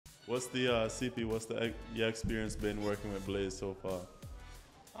What's the CP? What's your experience been working with Blaise so far?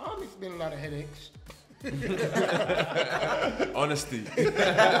 It's been a lot of headaches. Honesty.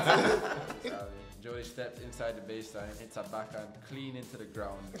 Jody steps inside the baseline, hits her backhand clean into the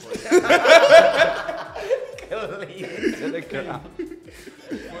ground. Clean into the ground.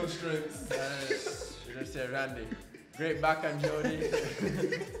 Full strength. You just said, Randy, great backhand, Jody.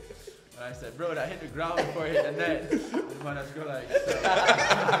 And I said, bro, that hit the ground before it hit the net. The man has go like so.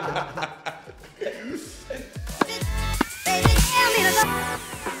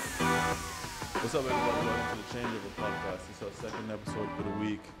 What's up, everybody? Welcome to the Changeover Podcast. This is our second episode for the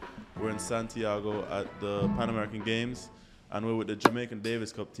week. We're in Santiago at the Panamerican Games, and we're with the Jamaican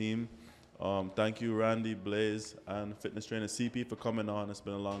Davis Cup team. Thank you, Randy, Blaise, and fitness trainer CP for coming on. It's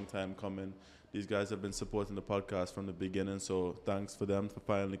been a long time coming. These guys have been supporting the podcast from the beginning, so thanks for them for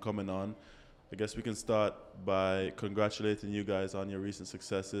finally coming on. I guess we can start by congratulating you guys on your recent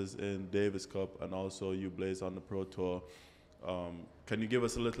successes in Davis Cup and also you, Blaise, on the Pro Tour. Can you give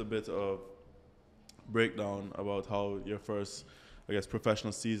us a little bit of breakdown about how your first, I guess,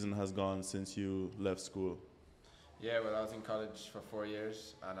 professional season has gone since you left school? Yeah, well, I was in college for 4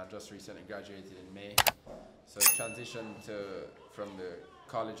 years, and I just recently graduated in May. So the transition from the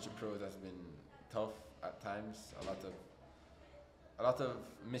college to pros has been tough at times. A lot of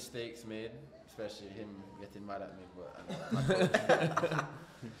mistakes made, especially him getting mad at me. But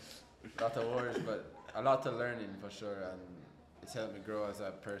a lot of wars, but a lot of learning for sure, and it's helped me grow as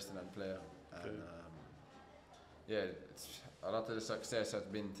a person and player. And yeah, a lot of the success has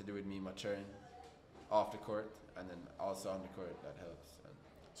been to do with me maturing off the court, and then also on the court. That helps.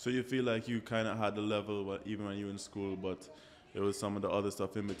 So you feel like you kind of had the level even when you were in school, but it was some of the other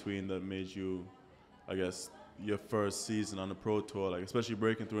stuff in between that made you, I guess, your first season on the Pro Tour, like especially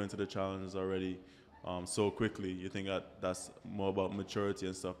breaking through into the challenges already so quickly. You think that's more about maturity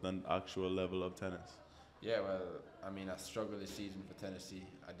and stuff than actual level of tennis? Yeah, well, I mean, I struggled this season for Tennessee.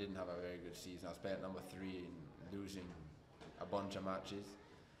 I didn't have a very good season. I was playing at number 3 and losing a bunch of matches.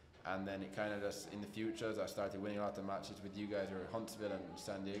 And then it kind of just, in the future, as I started winning a lot of matches with you guys, we were Huntsville and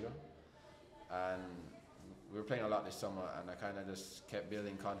San Diego. And we were playing a lot this summer, and I kind of just kept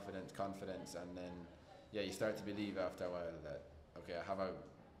building confidence. And then, yeah, you start to believe after a while that, okay, I have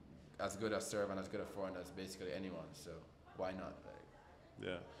as good a serve and as good a forehand as basically anyone, so why not?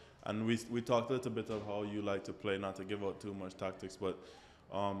 Yeah. And we talked a little bit of how you like to play, not to give out too much tactics, but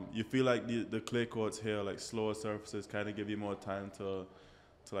you feel like the clay courts here, like slower surfaces, kind of give you more time to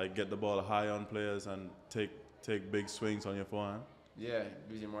like get the ball high on players and take big swings on your forehand? Yeah,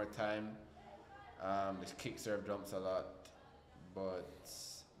 losing more time. This kick serve jumps a lot, but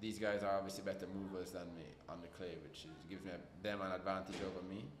these guys are obviously better movers than me on the clay, which gives them an advantage over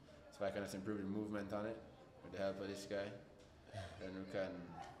me. So if I can just improve the movement on it with the help of this guy, then we can.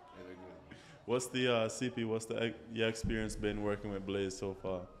 What's the CP? What's your experience been working with Blaise so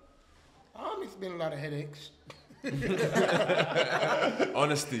far? It's been a lot of headaches.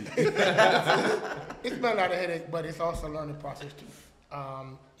 Honesty. It's been a lot of headaches, but it's also a learning process too.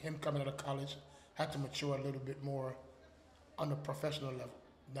 Him coming out of college had to mature a little bit more on the professional level,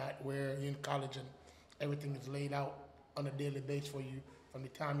 not where you're in college and everything is laid out on a daily basis for you. From the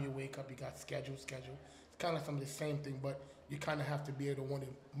time you wake up, you got schedule. It's kind of some of the same thing, but you kind of have to be able to want to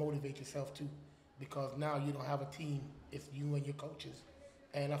motivate yourself too, because now you don't have a team. It's you and your coaches,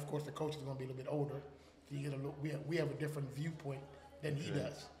 and of course the coach is going to be a little bit older, so you get a look. We have a different viewpoint than he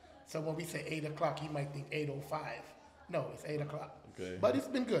does. So when we say 8 o'clock, he might think 8:05. No, it's 8 o'clock. Okay. But it's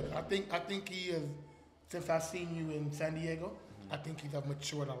been good. I think he is. Since I've seen you in San Diego, I think he's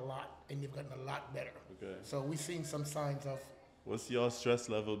matured a lot, and you've gotten a lot better. Okay. So we've seen some signs of. What's your stress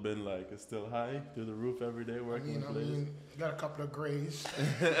level been like? It's still high, through the roof every day working with Blaise? Got a couple of grays,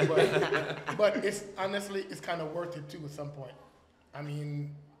 but it's honestly, it's kind of worth it too at some point. I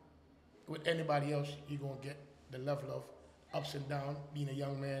mean, with anybody else, you're gonna get the level of ups and downs. Being a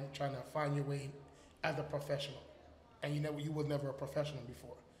young man, trying to find your way as a professional, and you was never a professional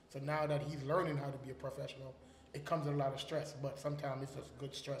before. So now that he's learning how to be a professional, it comes with a lot of stress. But sometimes it's just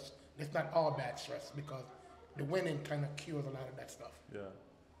good stress. It's not all bad stress because the winning kind of cures a lot of that stuff. Yeah.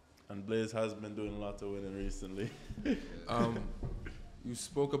 And Blaise has been doing a lot of winning recently. You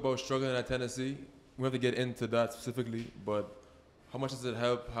spoke about struggling at Tennessee. We have to get into that specifically, but how much does it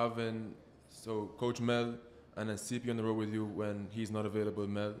help having Coach Mel and then CP on the road with you when he's not available,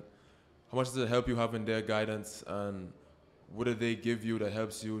 Mel? How much does it help you having their guidance, and what do they give you that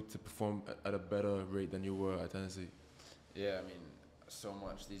helps you to perform at a better rate than you were at Tennessee? Yeah, I mean, so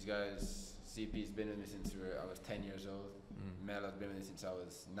much. These guys. CP's been with me since I was 10 years old. Mel has been with me since I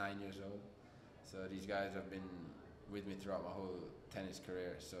was 9 years old. So these guys have been with me throughout my whole tennis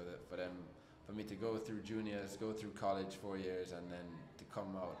career. So that for me to go through juniors, go through college 4 years, and then to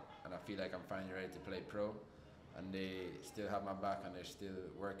come out, and I feel like I'm finally ready to play pro, and they still have my back, and they're still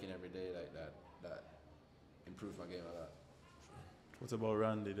working every day like that improves my game a lot. What about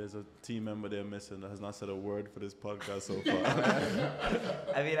Randy? There's a team member there missing that has not said a word for this podcast so far.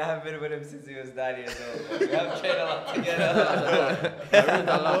 I mean, I have been with him since he was 9 years old. We have trained a lot together. We spent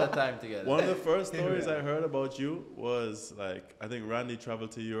a lot of time together. One of the first stories I heard about you was like, I think Randy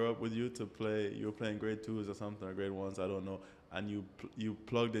traveled to Europe with you to play. You were playing grade 2s or something, or grade 1s, I don't know. And you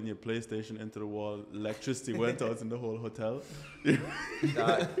plugged in your PlayStation into the wall. Electricity went out in the whole hotel.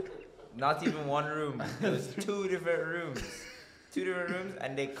 Not even one room. It was 2 different rooms. 2 different rooms,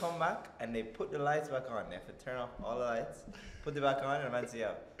 and they come back and they put the lights back on. They have to turn off all the lights, put it back on, and the man say,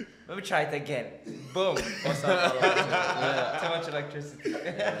 let me try it again. Boom. Bust out all the lights. Too much electricity.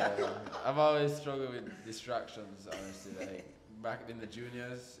 I've always struggled with distractions, honestly. Like back in the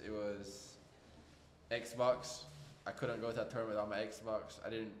juniors, it was Xbox. I couldn't go to a tournament without my Xbox.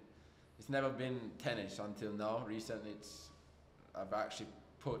 It's never been tennis until now. Recently, I've actually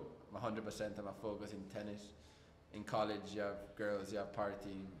put 100% of my focus in tennis. In college, you have girls, you have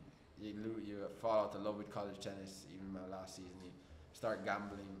partying, you fall out of love with college tennis. Even my last season, you start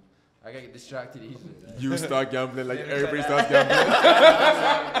gambling. I get distracted easily. Right? You start gambling like everybody starts gambling.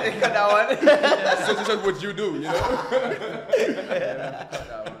 You got that one? So this is what you do, you know?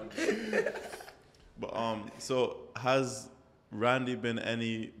 But so has Randy been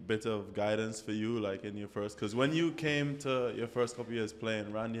any bit of guidance for you, like in your first? Because when you came to your first couple years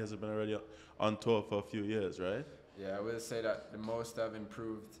playing, Randy has been already on tour for a few years, right? Yeah, I will say that the most I've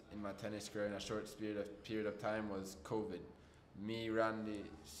improved in my tennis career in a short period of time was COVID. Me, Randy,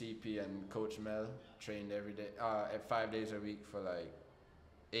 CP, and Coach Mel trained every day, 5 days a week for like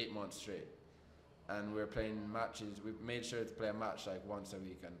 8 months straight. And we were playing matches. We made sure to play a match like once a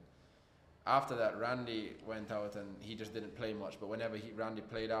week. And after that, Randy went out and he just didn't play much. But whenever Randy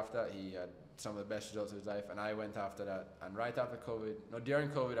played after that, he had some of the best results of his life. And I went after that. And right after COVID, during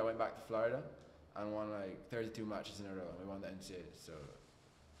COVID, I went back to Florida and won like 32 matches in a row. And we won the NCAA. So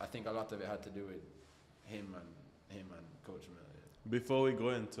I think a lot of it had to do with him and Coach Mel. Yeah. Before we go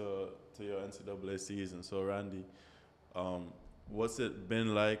into your NCAA season, so Randy, what's it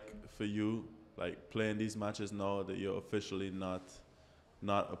been like for you, like playing these matches now that you're officially not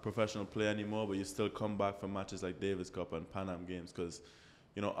a professional player anymore, but you still come back for matches like Davis Cup and Pan Am Games? Because,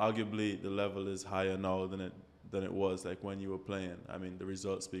 you know, arguably the level is higher now than it was like when you were playing. I mean, the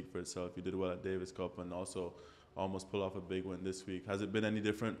results speak for itself. You did well at Davis Cup and also almost pull off a big win this week. Has it been any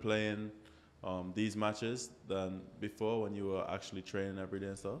different playing these matches than before when you were actually training every day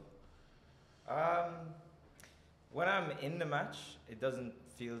and stuff? When I'm in the match, it doesn't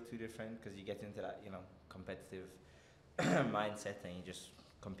feel too different because you get into that, you know, competitive mindset and you just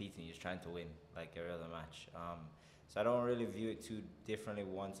competing, you're just trying to win like every other match. So I don't really view it too differently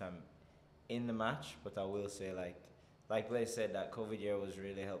once I'm in the match, but I will say like Blaise said, that COVID year was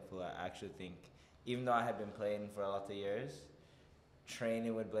really helpful. I actually think, even though I had been playing for a lot of years,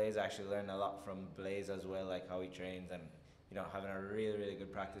 training with Blaise, I actually learned a lot from Blaise as well, like how he trains and, you know, having a really, really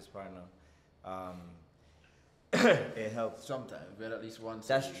good practice partner. It helps. Sometimes we had at least one.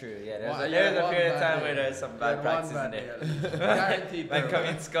 That's true. Yeah, there's a period of time where there's some bad practice in there. Guaranteed. Like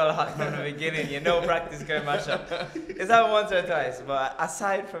coming skull hot from the beginning, you know, practice going mash up. It's happened once or twice, but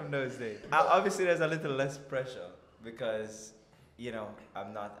aside from those days, obviously there's a little less pressure because, you know,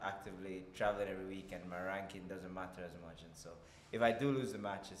 I'm not actively traveling every week and my ranking doesn't matter as much, and so if I do lose the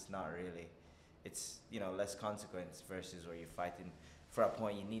match, it's not really, it's, you know, less consequence versus where you're fighting for a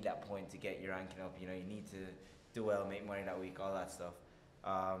point. You need that point to get your ranking up. You know, you need to do well, make money that week, all that stuff.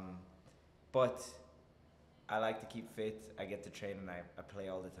 But I like to keep fit. I get to train and I play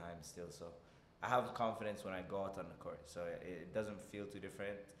all the time still. So I have confidence when I go out on the court. So it doesn't feel too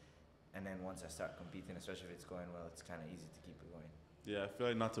different. And then once I start competing, especially if it's going well, it's kind of easy to keep it going. Yeah, I feel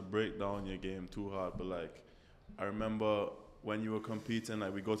like not to break down your game too hard, but like I remember when you were competing,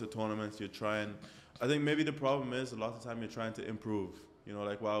 like we go to tournaments, you're trying. I think maybe the problem is a lot of the time you're trying to improve. You know,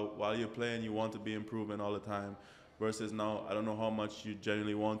 like while you're playing, you want to be improving all the time. Versus now, I don't know how much you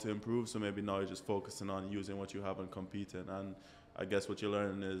genuinely want to improve. So maybe now you're just focusing on using what you have and competing. And I guess what you're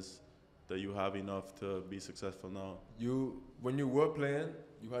learning is that you have enough to be successful now. When you were playing,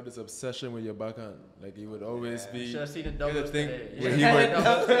 you had this obsession with your backhand. Like you would always be. Should have seen the doubles today. When he went,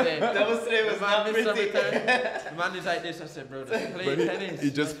 Doubles today was not pretty. The man is like this. I said, bro, just play tennis. He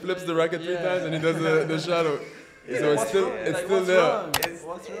just flips the racket 3 times and he does the shadow. Yeah, so it's still there.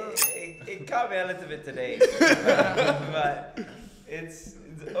 What's wrong? It caught me a little bit today, but it's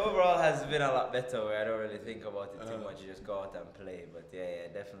overall has been a lot better where I don't really think about it too much. You just go out and play. But yeah,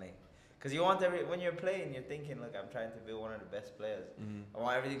 definitely. Because you want when you're playing, you're thinking, look, I'm trying to be one of the best players. I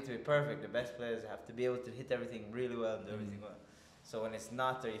want everything to be perfect. The best players have to be able to hit everything really well and do everything well. So when it's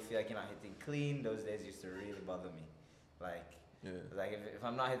not, or you feel like you're not hitting clean, those days used to really bother me. Like if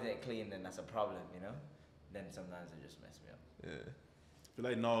I'm not hitting it clean, then that's a problem, you know? Then sometimes it just mess me up. Yeah. I feel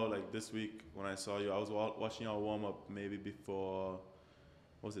like now, like this week when I saw you, I was watching y'all warm up maybe before,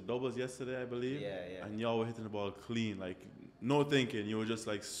 what was it, doubles yesterday, I believe? Yeah. And y'all were hitting the ball clean, like no thinking. You were just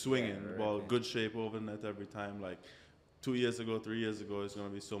like swinging the ball, good shape over the net every time. Like 2 years ago, 3 years ago, it's going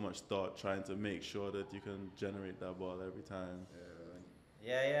to be so much thought trying to make sure that you can generate that ball every time.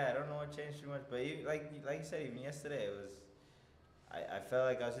 Yeah, I don't know what changed too much, but like you said, even yesterday, it was, I felt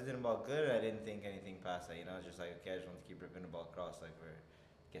like I was hitting the ball good, and I didn't think anything past that, you know, I was just like, okay, I just want to keep ripping the ball across, like we're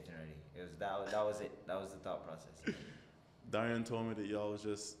getting ready. That was it, that was the thought process. Darian told me that y'all was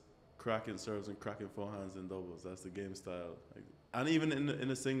just cracking serves and cracking forehands in doubles. That's the game style. Like, and even in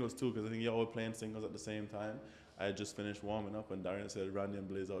the singles too, because I think y'all were playing singles at the same time. I had just finished warming up, and Darian said Randy and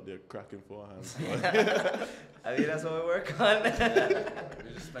Blaise out there cracking forehands. I mean, that's what we work on.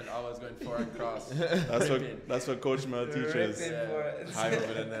 We just spent hours going forward and cross. That's what Coach Mel teaches. High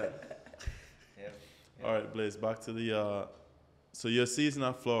over the net. Yep. All right, Blaise, back to the so your season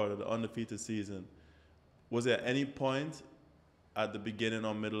at Florida, the undefeated season. Was there any point at the beginning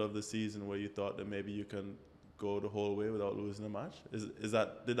or middle of the season where you thought that maybe you can go the whole way without losing a match?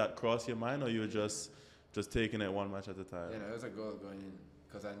 Did that cross your mind, or you were just taking it one match at a time? Yeah, no, it was a goal going in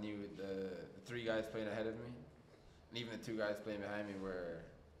because I knew the 3 guys playing ahead of me, and even the 2 guys playing behind me were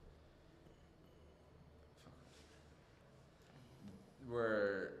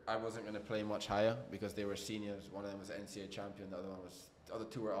I wasn't going to play much higher because they were seniors. One of them was an NCAA champion, the other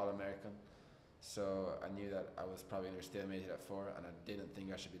 2 were All-American. So I knew that I was probably going to be stalemated at 4, and I didn't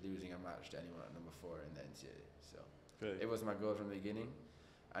think I should be losing a match to anyone at number 4 in the NCAA. So it was my goal from the beginning.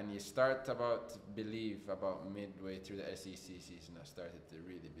 And you start to believe about midway through the SEC season, I started to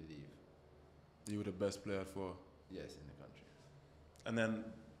really believe. You were the best player for? Yes, in the country. And then,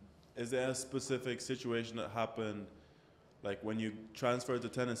 is there a specific situation that happened, like when you transferred to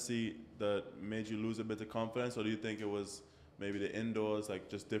Tennessee, that made you lose a bit of confidence, or do you think it was maybe the indoors, like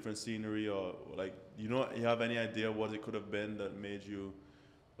just different scenery, or like you have any idea what it could have been that made you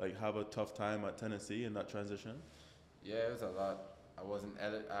like have a tough time at Tennessee in that transition? Yeah, it was a lot. I wasn't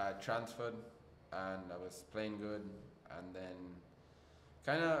transferred, and I was playing good, and then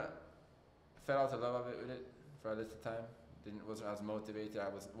kind of fell out of love with it for a little time. Wasn't as motivated. I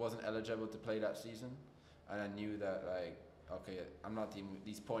wasn't eligible to play that season, and I knew that like, okay, I'm not even,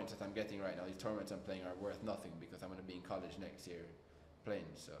 these points that I'm getting right now, these tournaments I'm playing are worth nothing because I'm going to be in college next year playing,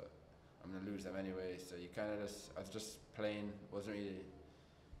 so I'm going to lose them anyway. So you kind of I was just playing, wasn't really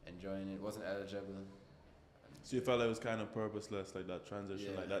enjoying it, wasn't eligible. So you felt like it was kind of purposeless, like that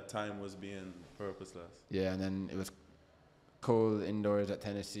transition, like that time was being purposeless. Yeah, and then it was cold indoors at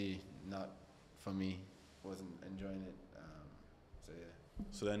Tennessee, not for me, wasn't enjoying it. So yeah.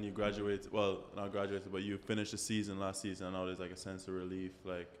 So then you graduated, well, not graduated, but you finished the season last season, and now there's like a sense of relief,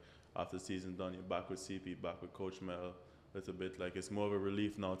 like after the season done, you're back with CP, back with Coach Mel, a little bit, like it's more of a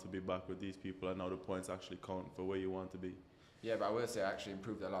relief now to be back with these people, and now the points actually count for where you want to be. Yeah, but I will say I actually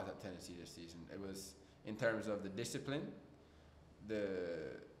improved a lot at Tennessee this season. It was, in terms of the discipline,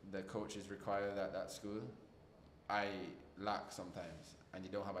 the coaches require that school, I lack sometimes, and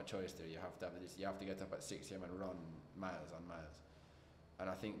you don't have a choice there. You have to have this. You have to get up at 6 a.m. and run miles on miles, and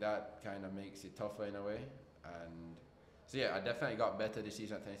I think that kind of makes it tougher in a way. And so yeah, I definitely got better this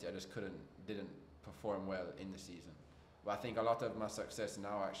season at Tennessee. I just didn't perform well in the season. But I think a lot of my success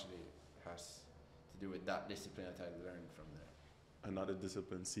now actually has to do with that discipline that I learned from there. Another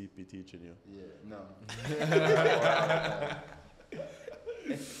discipline CP teaching you. Yeah, no.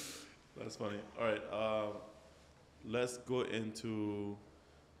 That's funny. All right, let's go into,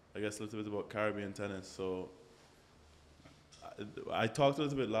 I guess, a little bit about Caribbean tennis. So I talked a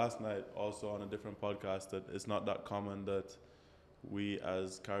little bit last night also on a different podcast that it's not that common that we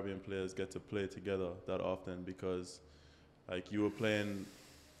as Caribbean players get to play together that often, because like you were playing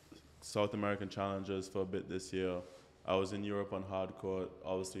South American Challengers for a bit this year. I was in Europe on hard court.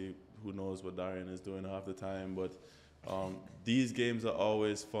 Obviously, who knows what Darian is doing half the time, but these games are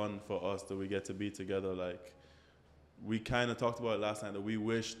always fun for us that we get to be together. Like we kind of talked about it last night that we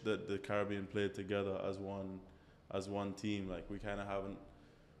wish that the Caribbean played together as one team. Like we kind of haven't.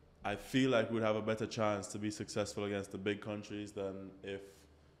 I feel like we'd have a better chance to be successful against the big countries than if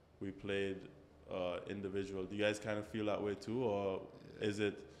we played individual. Do you guys kind of feel that way too, or is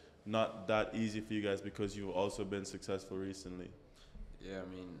it not that easy for you guys because you've also been successful recently? Yeah,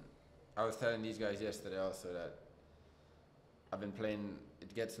 I mean, I was telling these guys yesterday also that I've been playing.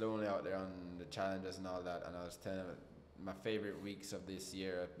 It gets lonely out there on the challenges and all that, and I was telling them my favorite weeks of this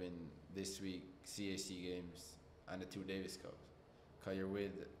year have been this week, CAC games, and the 2 Davis Cups, cause you're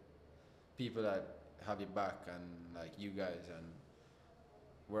with people that have your back, and like you guys, and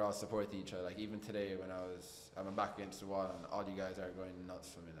we're all supporting each other. Like even today when I'm back against the wall and all you guys are going nuts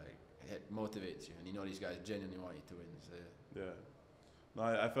for me, like it motivates you, and you know these guys genuinely want you to win. So Yeah. No,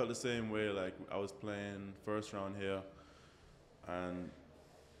 I felt the same way. Like I was playing first round here, and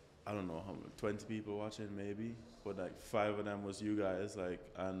I don't know how many, 20 people watching maybe, but like 5 of them was you guys. Like,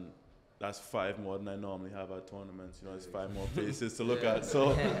 and that's 5 more than I normally have at tournaments. You know, it's 5 more faces to look at.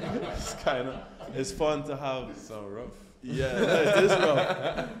 So it's fun to have. So rough. Yeah, it is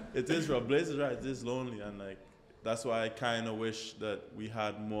rough. It is rough. Blaise is right. It is lonely, and like that's why I kind of wish that we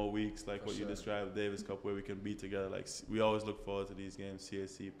had more weeks like what you described, Davis Cup, where we can be together. Like we always look forward to these games,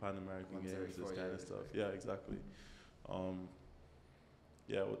 CAC, Panamerican Games, this kind of stuff. Yeah, exactly.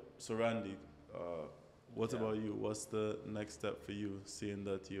 So Randy, what about you? What's the next step for you, seeing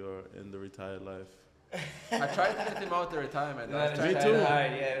that you're in the retired life? I tried to get him out the retirement. Me too.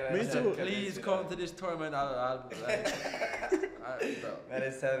 Me too. Please come to this tournament. I'll Man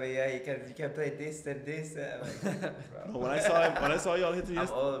is telling me, yeah, you can play this and this. No, when I saw y'all hitting I'm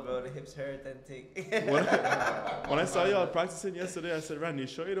old, bro. The hips hurt and thing. when I saw y'all practicing yesterday, I said, Randy,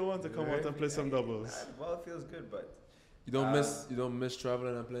 sure you don't want to come out and play some doubles? The ball feels good, but You don't miss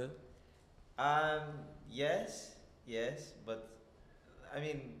traveling and playing? yes, but I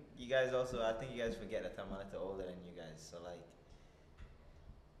mean, you guys also, I think you guys forget that I'm a little older than you guys, so like,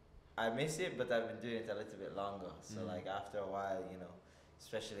 I miss it, but I've been doing it a little bit longer, so like after a while, you know,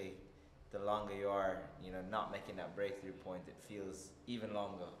 especially the longer you are, you know, not making that breakthrough point, it feels even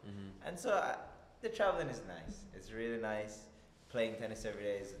longer, and so the traveling is nice, it's really nice. Playing tennis every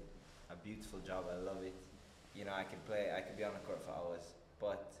day is a beautiful job, I love it. You know, I could be on the court for hours,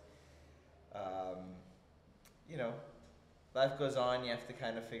 but, you know, life goes on. You have to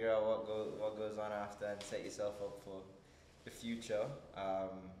kind of figure out what goes on after and set yourself up for the future.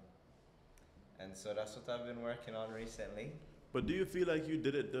 And so that's what I've been working on recently. But do you feel like you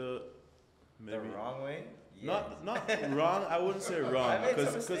did it the wrong way? Yes. Not wrong. I wouldn't say wrong. I made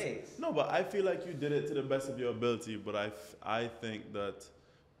some mistakes. No, but I feel like you did it to the best of your ability. But I think that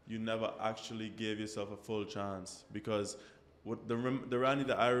you never actually gave yourself a full chance, because what the Randy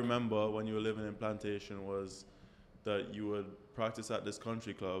that I remember when you were living in Plantation was that you would practice at this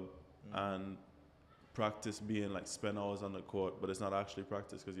country club and practice being like spend hours on the court, but it's not actually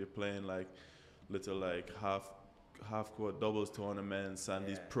practice because you're playing like little like half court doubles tournaments and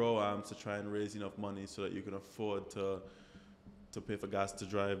these pro-ams to try and raise enough money so that you can afford to pay for gas to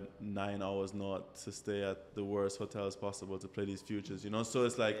drive 9 hours north to stay at the worst hotels possible to play these futures, you know? So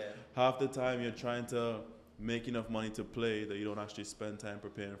it's like half the time you're trying to make enough money to play that you don't actually spend time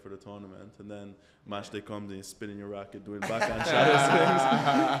preparing for the tournament, and then match day comes and you're spinning your racket doing backhand shadow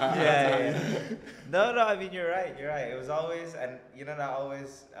swings. No, I mean, you're right. It was always, and you know, that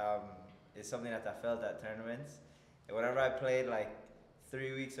always is something that I felt at tournaments. Whenever I played like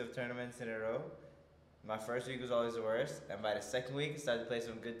 3 weeks of tournaments in a row, my first week was always the worst, and by the second week I started to play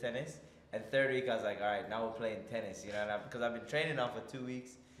some good tennis, and third week I was like, all right, now we're playing tennis, you know, because I've been training now for 2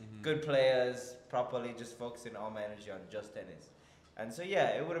 weeks, good players, properly just focusing all my energy on just tennis. And so yeah,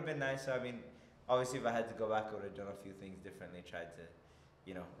 it would have been nice. I mean, obviously if I had to go back, I would have done a few things differently, tried to,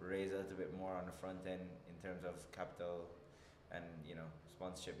 you know, raise a little bit more on the front end in terms of capital and, you know,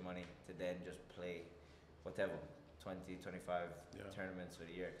 sponsorship money to then just play whatever, 20, 25 tournaments for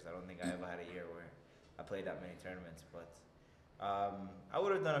the year, because I don't think I ever had a year where I played that many tournaments. But I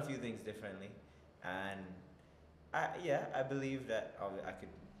would have done a few things differently, and I believe that I could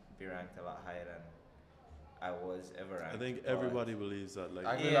be ranked a lot higher than I was ever ranked. I think everybody believes that. Like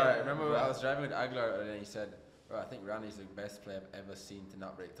Aguilar, remember I was driving with Aguilar and then he said, bro, I think Randy's the best player I've ever seen to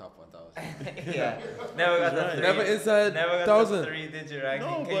not break top 1,000. Never got the three. Never inside Never got 1,000. the 3-digit ranking.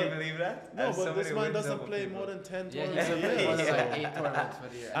 No, Can you believe that? No, As but somebody this man wins doesn't over play people. more than 10 Yeah, tournaments a he's year. won like 8 tournaments for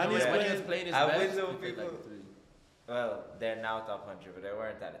the year. And he's when he playing- was playing his I best, win over he played people. like 3. Well, they're now top 100, but they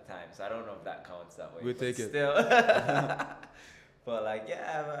weren't at the time, so I don't know if that counts that way. We'll but take it. Still. But like,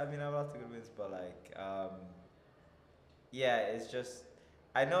 I mean, I have lots of good wins, but like, it's just,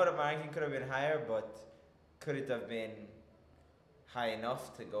 I know that my ranking could have been higher, but could it have been high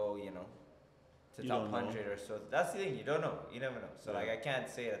enough to go, you know, to You top don't know. 100 or so? That's the thing, you don't know. You never know. So like, I can't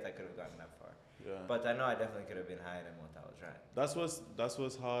say that I could have gotten that far. Yeah. But I know I definitely could have been higher than what I was ranked. That's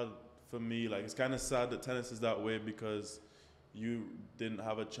what's hard for me. Like it's kind of sad that tennis is that way, because you didn't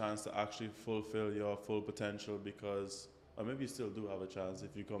have a chance to actually fulfill your full potential because Or maybe you still do have a chance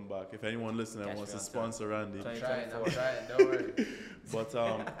if you come back. If anyone listening Catch wants me to on sponsor Randy. I'm trying, don't worry. But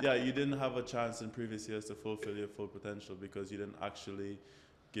yeah, you didn't have a chance in previous years to fulfill your full potential because you didn't actually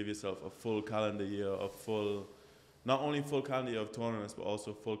give yourself a full calendar year, not only full calendar year of tournaments, but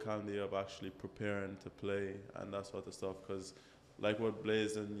also full calendar year of actually preparing to play and that sort of stuff. Because like what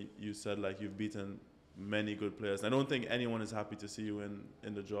Blaise and you said, like you've beaten many good players. I don't think anyone is happy to see you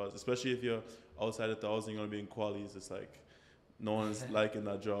in the draws, especially if you're outside 1,000, you're going to be in qualies. It's like no one's liking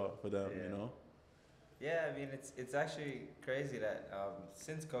that draw for them, you know? Yeah, I mean, it's actually crazy that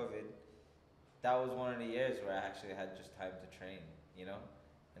since COVID, that was one of the years where I actually had just time to train, you know?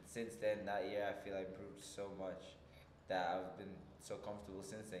 And since then, that year, I feel I improved so much that I've been so comfortable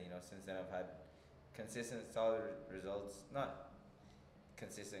since then, you know? Since then, I've had consistent, solid results. Not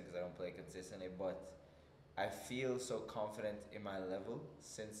consistent because I don't play consistently, but I feel so confident in my level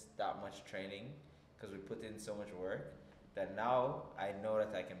since that much training because we put in so much work that now I know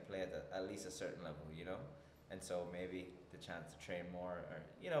that I can play at least a certain level, you know? And so maybe the chance to train more or,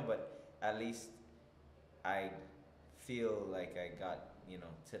 you know, but at least I feel like I got, you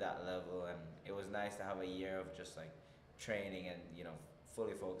know, to that level, and it was nice to have a year of just like training and, you know,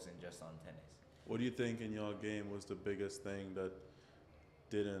 fully focusing just on tennis. What do you think in your game was the biggest thing that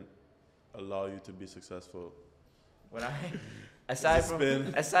didn't allow you to be successful? When I, aside from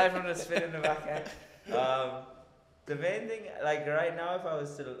the spin in the backhand, the main thing, like right now, if I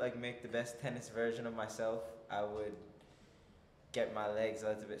was to like make the best tennis version of myself, I would get my legs a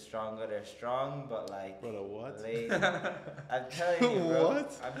little bit stronger. They're strong, but like Brother, what? late. I'm telling you, bro.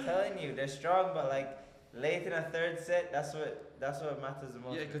 What? I'm telling you, they're strong, but like late in a third set, that's what matters the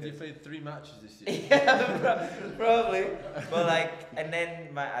most. Yeah, because you played 3 matches this year. Yeah, probably. But like, and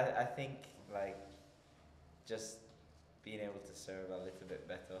then I think like just being able to serve a little bit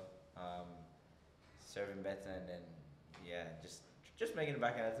better, serving better, and then just making the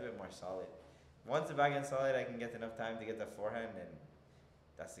backhand a little bit more solid. Once the backhand's solid, I can get enough time to get the forehand, and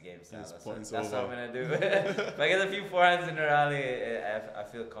that's the game style. That's what I'm gonna do. If I get a few forehands in the rally, I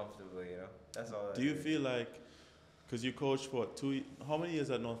feel comfortable, you know. That's all. Do you feel like, because you coached for how many years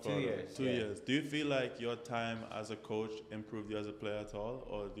at North Florida? 2 years. 2 years. Do you feel like your time as a coach improved you as a player at all,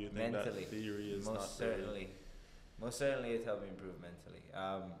 or do you think mentally, that theory is most certainly, most certainly it helped me improve mentally.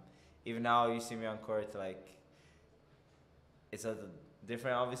 Even now, you see me on court, like it's a little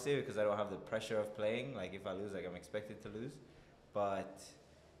different, obviously, because I don't have the pressure of playing. Like if I lose, like I'm expected to lose, but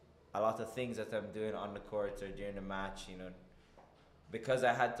a lot of things that I'm doing on the court or during the match, you know, because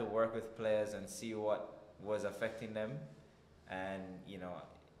I had to work with players and see what was affecting them, and you know,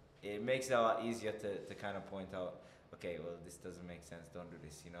 it makes it a lot easier to kind of point out, okay, well, this doesn't make sense, don't do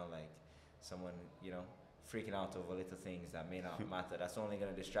this, you know, like someone, you know, freaking out over little things that may not matter, that's only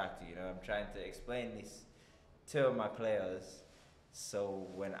going to distract you, you know. I'm trying to explain this to my players, so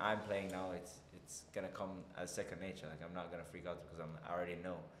when I'm playing now, it's going to come as second nature, like I'm not going to freak out because I already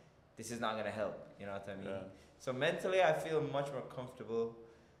know this is not going to help, you know what I mean? Yeah. So mentally, I feel much more comfortable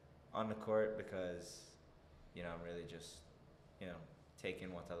on the court because, you know, I'm really just, you know,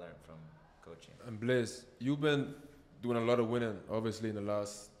 taking what I learned from coaching. And Blaise, you've been doing a lot of winning, obviously, in the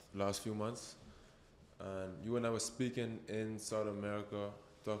last few months. And you and I were speaking in South America,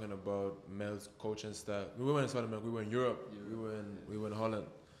 talking about Mel's coaching style. We weren't in South America, we were in Europe, we were in Holland.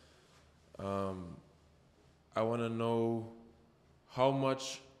 I want to know, how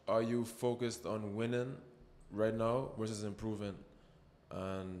much are you focused on winning right now versus improving,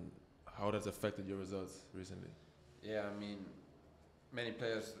 and how that's affected your results recently? Yeah, I mean, many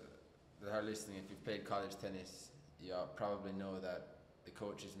players that are listening, if you've played college tennis, you probably know that the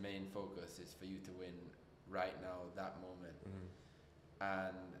coach's main focus is for you to win right now, that moment. Mm-hmm.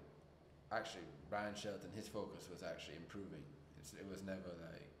 And actually, Brian Shelton, his focus was actually improving. It was never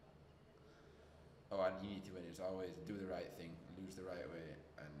like, oh, you need to win. It's always do the right thing, lose the right way,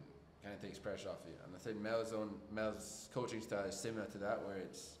 and kind of takes pressure off you. And I think Mel's coaching style is similar to that, where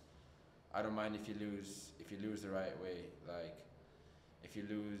it's, I don't mind if you lose the right way. Like, if you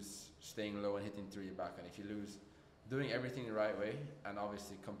lose staying low and hitting through your back, and if you lose doing everything the right way, and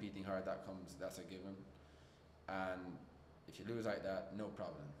obviously competing hard, that's a given. And if you lose like that, no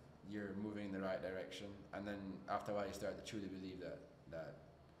problem. You're moving in the right direction. And then after a while, you start to truly believe that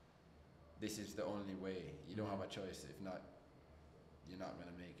this is the only way. You don't have a choice. If not, you're not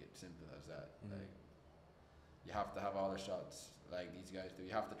gonna make it. Simple as that. Mm-hmm. Like, you have to have all the shots like these guys do.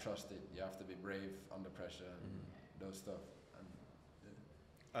 You have to trust it. You have to be brave under pressure and those stuff. And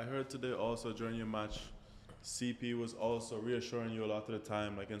I heard today also during your match, CP was also reassuring you a lot of the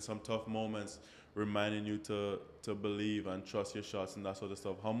time, like in some tough moments, reminding you to believe and trust your shots and that sort of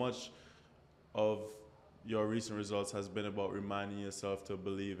stuff. How much of your recent results has been about reminding yourself to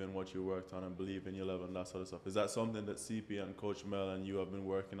believe in what you worked on and believe in your level and that sort of stuff. Is that something that CP and Coach Mel and you have been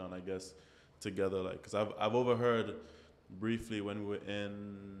working on, I guess, together? Like, because I've overheard briefly when we were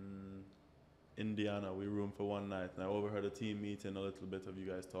in Indiana, we roomed for one night, and I overheard a team meeting, a little bit of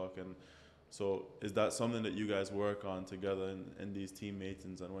you guys talking. So is that something that you guys work on together in these team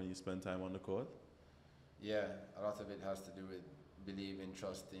meetings and when you spend time on the court? Yeah, a lot of it has to do with believing,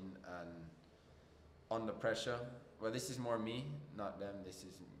 trusting, and under pressure. Well, this is more me, not them. This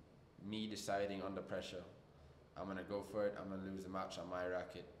is me deciding under pressure. I'm going to go for it. I'm going to lose the match on my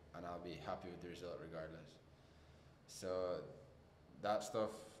racket, and I'll be happy with the result regardless. So that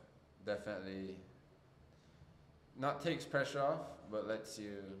stuff definitely not takes pressure off, but let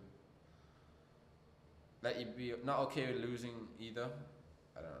you be not okay with losing either.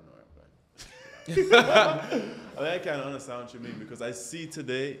 I don't know where I'm going. I mean, I kind of understand what you mean, because I see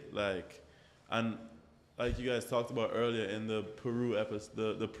today, like you guys talked about earlier in the Peru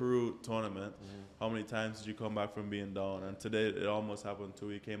episode, the Peru tournament, how many times did you come back from being down? And today it almost happened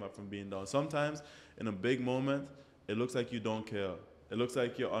too. You came back from being down. Sometimes in a big moment, it looks like you don't care. It looks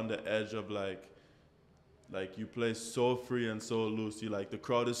like you're on the edge of like you play so free and so loose. You like the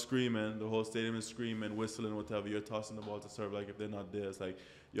crowd is screaming, the whole stadium is screaming, whistling, whatever. You're tossing the ball to serve. Like if they're not there, it's like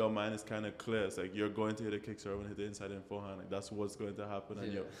your mind is kind of clear. It's like you're going to hit a kick serve and hit the inside and forehand. Like that's what's going to happen,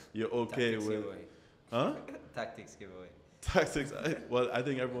 and you're okay Tactics with. giveaway. Huh? Tactics giveaway. Tactics. Well, I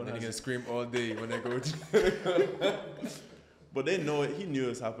think everyone And has. they can scream all day when they go to. But they know it. He knew it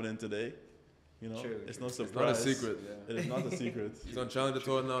was happening today. You know, True, it's true. no It's not a surprise. secret. It is not a secret. He's on Challenger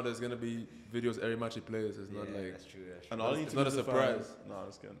Tour now. There's gonna be videos every match he plays. It's not like. That's true. That's true. And all you need It's to not do a is surprise. No, I'm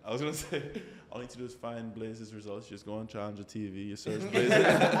just kidding. I was gonna say, all you need to do is find Blaise's results. Just go on Challenger TV. You search Blaise.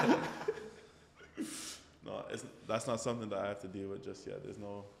 No, that's not something that I have to deal with just yet. There's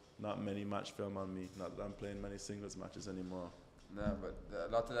not many match film on me. Not that I'm playing many singles matches anymore. No, but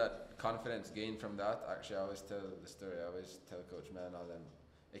a lot of that confidence gained from that, actually, I always tell the story. I always tell Coach Mel and all them.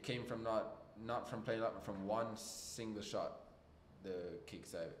 It came from not from playing a lot, but from one single shot, the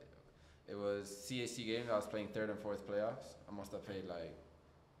kicks out. It was CAC games. I was playing third and fourth playoffs. I must have played like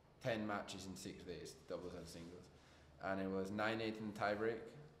 10 matches in 6 days, doubles and singles. And it was 9-8 in tiebreak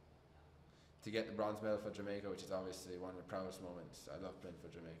to get the bronze medal for Jamaica, which is obviously one of the proudest moments. I love playing for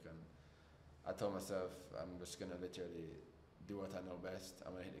Jamaica. And I told myself, I'm just going to literally do what I know best.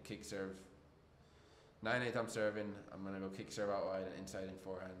 I'm going to hit the kick serve. 9-8 I'm serving. I'm going to go kick serve out wide and inside in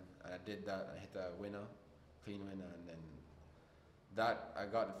forehand. And I did that. I hit a winner, clean winner. And then that, I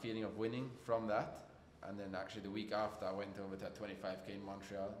got the feeling of winning from that. And then actually the week after, I went over to a 25K in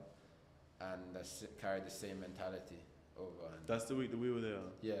Montreal. And I carried the same mentality over. And That's the week that we were there.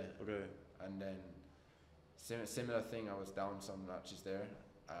 yeah. Okay. And then similar thing, I was down some matches there.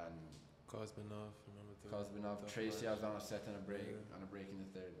 And Kozbanov, remember the Kozbanov, tough Tracy, I match. was on a set and a break, Yeah. on a break in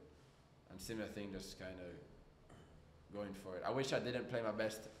the third. And similar thing, just kind of going for it. I wish I didn't play my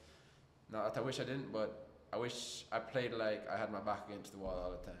best. Not that I wish I didn't, but I wish I played like I had my back against the wall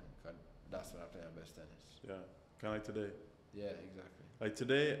all the time. 'Cause that's when I play my best tennis. Yeah. Kind of like today. Yeah, exactly. Like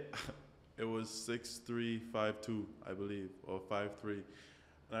today, it was 6-3, 5-2, I believe, or 5-3.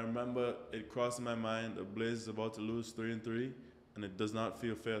 And I remember it crossed my mind that Blaise is about to lose 3-3, and it does not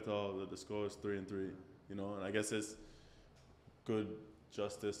feel fair at all that the score is 3-3. You know, and I guess it's good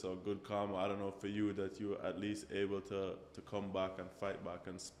justice or good karma. I don't know for you that you were at least able to come back and fight back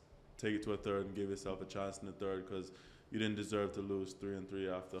and take it to a third and give yourself a chance in the third, because you didn't deserve to lose 3-3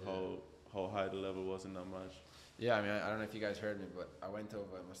 after how high the level was in that match. Yeah, I mean, I don't know if you guys heard me, but I went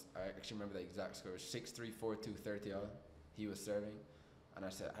over. I actually remember the exact score. It was 6-3, 4-2, 30 all. He was serving, and I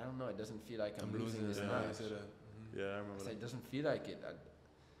said, I don't know. It doesn't feel like I'm losing this Yeah, match. I said that. Yeah, I I remember said, that. it doesn't feel like it.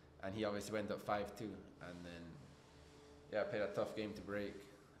 And he obviously went up 5-2, and then I played a tough game to break,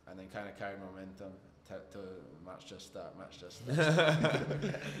 and then kind of carried momentum to match just that. Match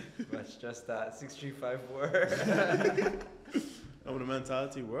just that. 6-3-5-4. And the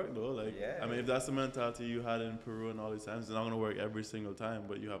mentality worked though. Like, Yeah. I mean, if that's the mentality you had in Peru and all these times, it's not going to work every single time,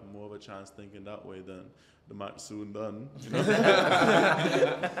 but you have more of a chance thinking that way than the match soon done. You know?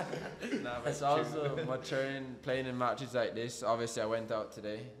 No, but it's also maturing, playing in matches like this. Obviously, I went out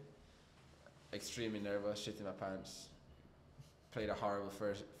today, extremely nervous, shitting my pants. Played a horrible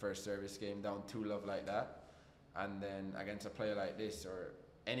first service game, down 2-love like that. And then against a player like this, or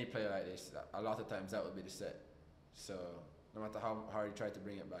any player like this, a lot of times that would be the set. So no matter how hard you try to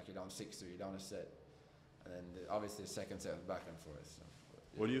bring it back, you're down 6-3, you're down a set. And then obviously the second set was back and forth. So,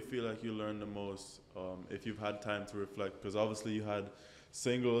 What do you feel like you learned the most if you've had time to reflect? Because obviously you had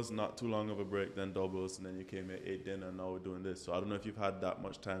singles, not too long of a break, then doubles, and then you came here 8 in, and now we're doing this. So I don't know if you've had that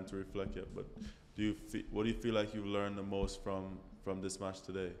much time to reflect yet, but What do you feel like you've learned the most from this match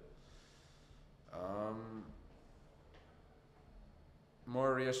today?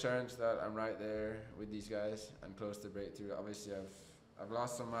 More reassurance that I'm right there with these guys and close to breakthrough. Obviously, I've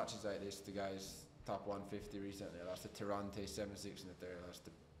lost some matches like this to guys top 150 recently. I lost to Tirante 7-6 in the third. I lost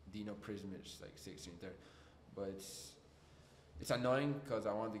to Dino Prismic like 6 in the third. But it's annoying because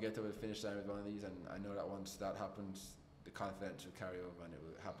I want to get to the finish line with one of these, and I know that once that happens, the confidence will carry over and it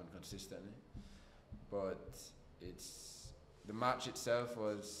will happen consistently. But the match itself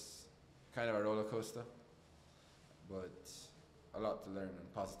was kind of a roller coaster, but a lot to learn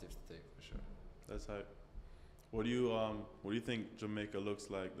and positives to take for sure. That's hype. What do you think Jamaica looks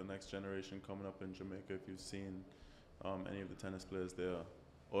like, the next generation coming up in Jamaica, if you've seen any of the tennis players there,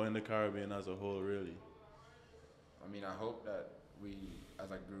 or in the Caribbean as a whole, really? I mean, I hope that we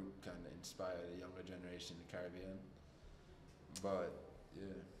as a group can inspire the younger generation in the Caribbean. But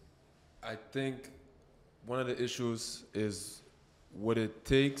yeah, I think one of the issues is what it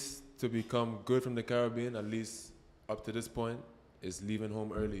takes to become good from the Caribbean, at least up to this point, is leaving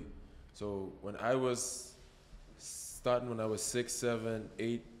home early. So when I was starting when I was 6, 7,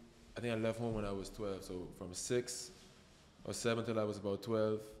 8, I think I left home when I was 12. So from 6 or 7 till I was about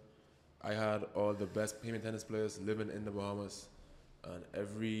 12, I had all the best payment tennis players living in the Bahamas. And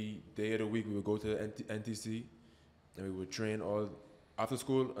every day of the week we would go to the NTC and we would train all after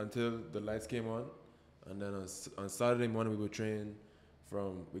school until the lights came on. And then on Saturday morning we would train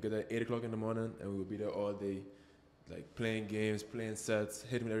we get there at 8 o'clock in the morning and we would be there all day, like playing games, playing sets,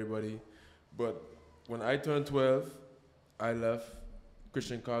 hitting with everybody. But when I turned 12, I left,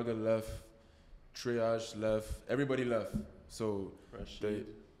 Christian Cargill left, Triage left, everybody left. So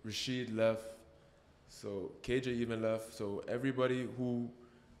Rashid left, so KJ even left. So everybody who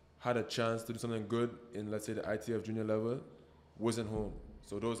had a chance to do something good in, let's say, the ITF junior level wasn't home.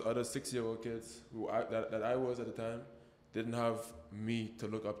 So those other 6-year-old kids that I was at the time didn't have me to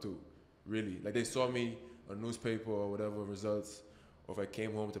look up to, really. Like they saw me on newspaper or whatever results, or if I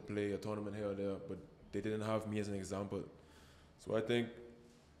came home to play a tournament here or there, but they didn't have me as an example. So I think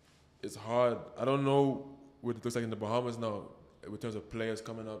it's hard. I don't know what it looks like in the Bahamas now in terms of players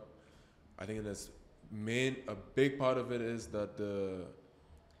coming up. I think a big part of it is that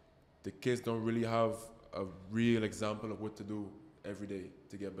the kids don't really have a real example of what to do every day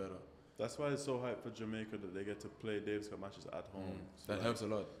to get better. That's why it's so hype for Jamaica that they get to play Davis Cup matches at home. So that helps a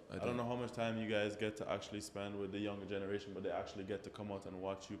lot. I don't know how much time you guys get to actually spend with the younger generation, but they actually get to come out and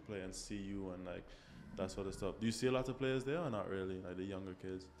watch you play and see you and like that sort of stuff. Do you see a lot of players there or not really, like the younger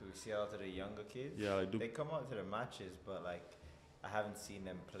kids? Do we see a lot of the younger kids? Yeah, I do. They come out to the matches, but like I haven't seen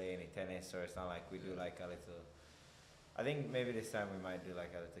them play any tennis, or it's not like we do like a little. I think maybe this time we might do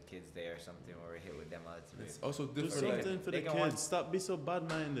like a little kids day or something where we hit with them a little bit. It's also Do different. something for the kids. Stop being so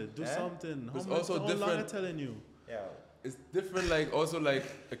bad-minded. Do something. It's How also long am I different. telling you? Yeah. It's different, like also like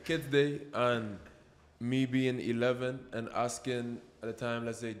a kids day and me being 11 and asking at the time,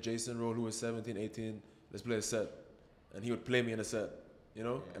 let's say Jason Roll, who was 17, 18, let's play a set. And he would play me in a set, you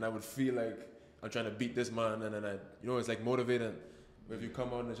know? Yeah. And I would feel like I'm trying to beat this man, and then it's like motivating. But if you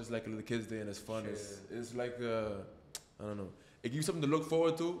come out and it's just like a little kids day and it's fun, sure. It's like, I don't know. It gives you something to look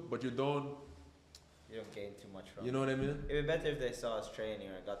forward to, but you don't gain too much from it. You know what I mean? It'd be better if they saw us training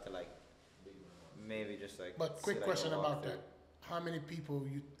or got to like, maybe just like. But quick question about that. How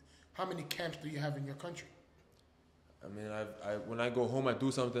many camps do you have in your country? I mean, when I go home, I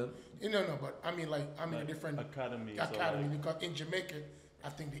do something. No, but I mean a different academy. Because in Jamaica, I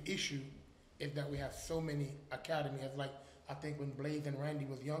think the issue is that we have so many academies. Like I think when Blaise and Randy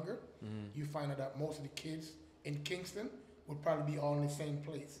was younger, you find out that most of the kids in Kingston would probably be all in the same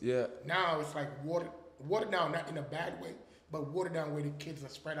place. Yeah. Now it's like watered down, not in a bad way, but watered down where the kids are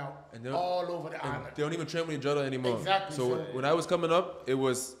spread out all over the island. They don't even train with each other anymore. Exactly. So when I was coming up, it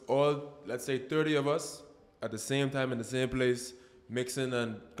was all, let's say 30 of us at the same time in the same place, mixing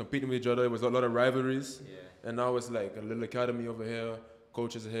and competing with each other. It was a lot of rivalries. Yeah. And now it's like a little academy over here,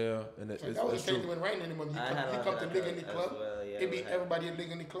 coaches here, and it's that was the same when Ryan anymore. You come to Liggany Club, well, yeah, it be everybody at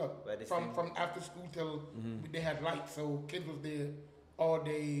Liggany Club. From after school till they had lights, so kids was there all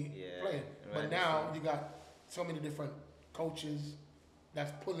day playing. But now you got so many different coaches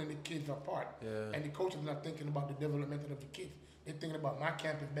that's pulling the kids apart. Yeah. And the coaches are not thinking about the development of the kids. They're thinking about my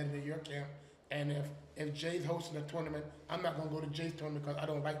camp is better than your camp. And if Jay's hosting a tournament, I'm not going to go to Jay's tournament because I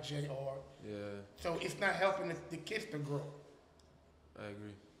don't like Jay. So it's not helping the kids to grow. I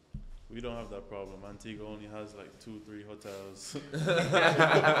agree. We don't have that problem. Antigua only has like 2-3 hotels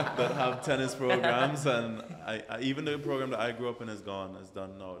that have tennis programs, and I even the program that I grew up in is gone. It's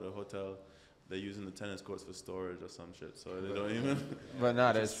done now. The hotel they're using the tennis courts for storage or some shit. So they don't even. But no,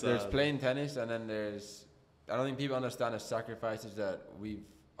 Which is there's sad. playing tennis, and then there's. I don't think people understand the sacrifices that we've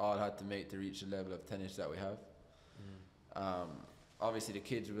all had to make to reach the level of tennis that we have. Obviously, the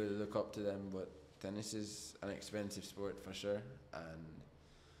kids will look up to them, but tennis is an expensive sport for sure. And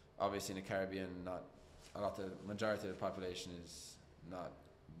obviously, in the Caribbean, not a lot of majority of the population is not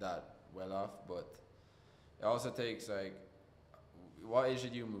that well off. But it also takes like, what age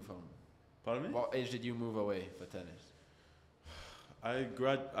did you move home? Pardon me? What age did you move away for tennis? I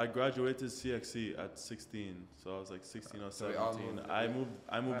graduated CXC at 16, so I was like 16 or So we all 17. moved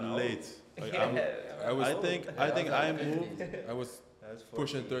I moved Wow. late. Like, I think I moved. I was I was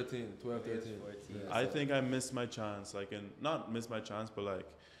pushing 14. 13, 12, He was 13. 14. Yeah. I think I missed my chance. Like, not missed my chance, but like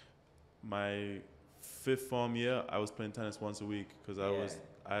my fifth form year, I was playing tennis once a week because I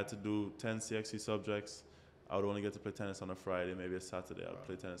had to do 10 CXC subjects. I would only get to play tennis on a Friday, maybe a Saturday. I'd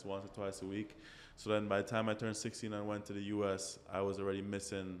play tennis once or twice a week. So then by the time I turned 16 and went to the US, I was already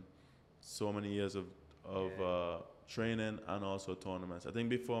missing so many years of training and also tournaments. I think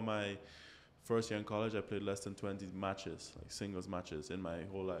before my first year in college, I played less than 20 matches, like singles matches in my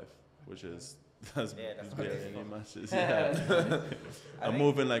whole life, which is that's that's barely crazy. any matches. Yeah. I'm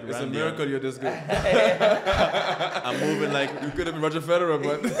moving like It's Randy. a miracle you're this good. I'm moving like You could have been Roger Federer,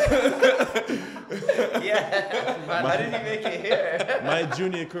 but Yeah, man, how did he make it here? my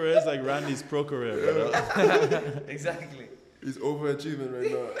junior career is like Randy's pro career, brother. Exactly. he's overachieving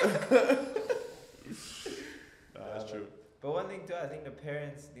right now. That's true. But one thing too, I think the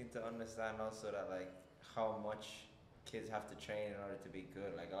parents need to understand also that like how much kids have to train in order to be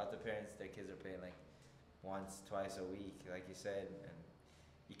good. Like a lot of parents, their kids are playing like once, twice a week, like you said, and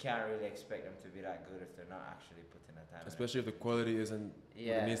you can't really expect them to be that good if they're not actually putting the time in. Especially if the quality isn't what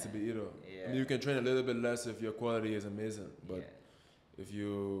it needs to be either. Yeah. I mean, you can train a little bit less if your quality is amazing, but Yeah. if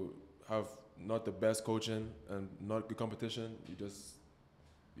you have not the best coaching and not good competition, you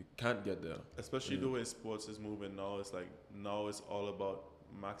can't get there. Especially Yeah. the way sports is moving now. It's like now it's all about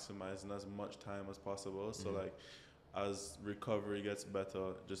maximizing as much time as possible. So like as recovery gets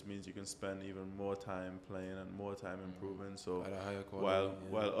better, it just means you can spend even more time playing and more time improving. So At a higher quality.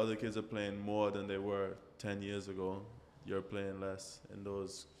 while other kids are playing more than they were 10 years ago, you're playing less in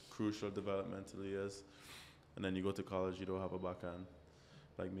those crucial developmental years. And then you go to college, you don't have a backhand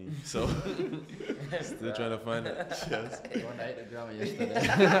like me. So Still trying to find it. yes. One night at the drama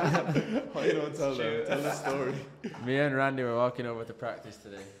yesterday. Why you don't tell them? Tell the story. Me and Randy were walking over to practice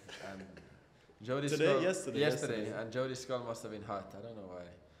today, and Jody's Today? skull, Yesterday. and Jody's skull must have been hot. I don't know why.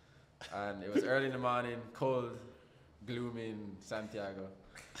 And it was early in the morning, cold, gloomy in Santiago,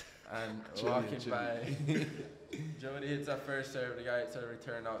 and walking by. Jody hits her first serve. The guy hits a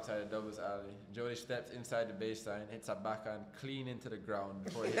return outside the doubles alley. Jody steps inside the baseline, hits a backhand clean into the ground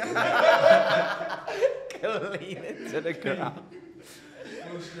before he hits Clean into the ground.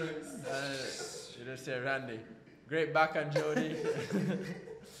 You just say, Randy, great backhand, Jody.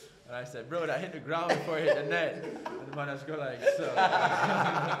 And I said, bro, that hit the ground before it hit the net. And the man just go like, so.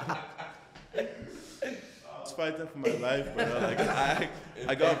 I was fighting for my life, brother. Like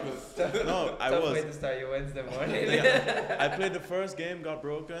I got no. I Tough was. way to start your Wednesday morning. Yeah. I played the first game, got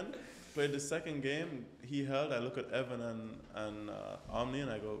broken. Played the second game, he held. I look at Evan and Omni, and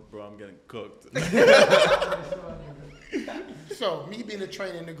I go, bro, I'm getting cooked. So, me being a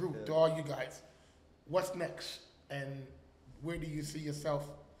trainer in the group, to all you guys, what's next? And where do you see yourself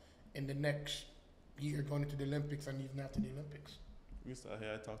in the next year going into the Olympics and even after the Olympics? We start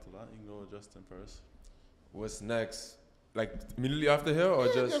here. I talked a lot. You can go with Justin first. What's next? Like immediately after here, or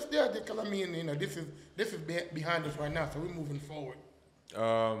just? Because I mean, you know, this is behind us right now, so we're moving forward.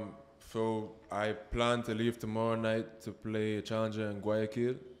 So I plan to leave tomorrow night to play a challenger in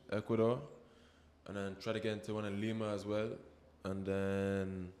Guayaquil, Ecuador, and then try to get into one in Lima as well. And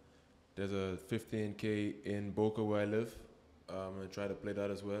then there's a 15K in Boca where I live. I'm gonna try to play that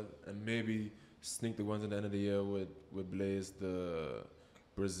as well, and maybe sneak the ones at the end of the year with Blaise, the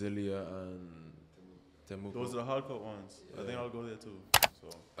Brasilia and Temuco. Those are the hardcore ones. I think I'll go there too. So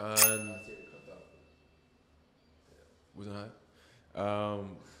And wasn't high.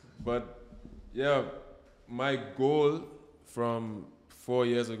 But yeah, my goal from 4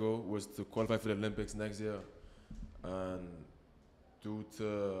 years ago was to qualify for the Olympics next year. And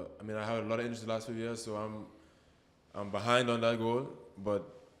I had a lot of interest the last few years, so I'm behind on that goal, but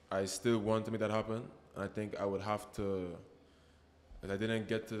I still want to make that happen. I think I would have to, if I didn't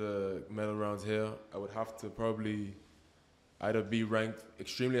get to the medal rounds here, I would have to probably either be ranked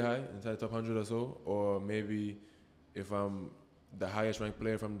extremely high, inside the top 100 or so, or maybe if I'm the highest ranked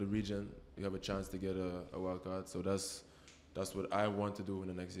player from the region, you have a chance to get a wild card. So that's what I want to do in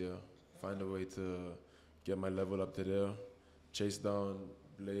the next year find a way to get my level up to there, chase down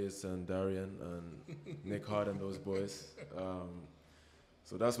Blaise and Darian and Nick Hart and those boys.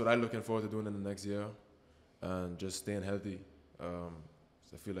 So that's what I'm looking forward to doing in the next year, and just staying healthy. So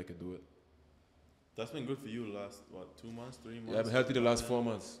I feel I can do it. That's been good for you the last, 2 months, 3 months? Yeah, I've been healthy the last 4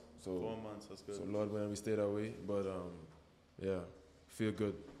 months. So 4 months, that's good. So Lord willing, we stay that way. But yeah, feel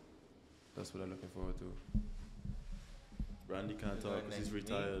good. That's what I'm looking forward to. Randy can't talk because he's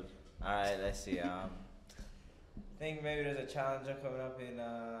retired. Alright, let's see. I think maybe there's a challenger coming up in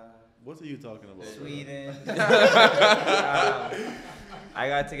What are you talking about? Sweden. I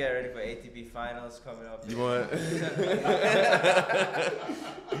got to get ready for ATP finals coming up. You want?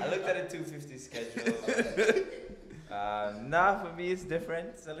 I looked at the 250 schedule. Nah, for me it's different.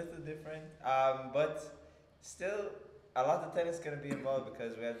 It's a little different. But still, a lot of tennis is going to be involved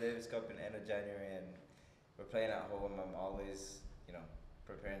because we have Davis Cup in the end of January and we're playing at home. I'm always,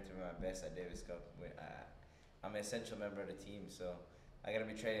 preparing to do my best at Davis Cup. I'm an essential member of the team, so I gotta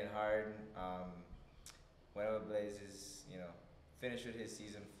be training hard. Whenever Blaise is, finished with his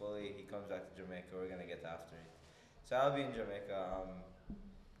season fully, he comes back to Jamaica. We're gonna get after it. So I'll be in Jamaica,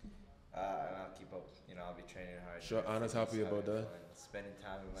 and I'll keep up. I'll be training hard. Sure, Anna's happy about that. Spending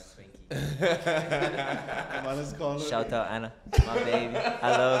time with my Twinkie. Anna's calling. Shout out Anna, my baby. I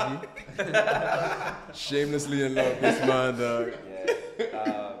love you. Shamelessly in love, this man, dog.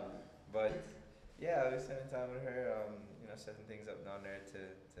 Yeah. But yeah, I'll be spending time with her. Setting things up down there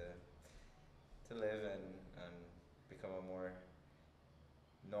to live and become a more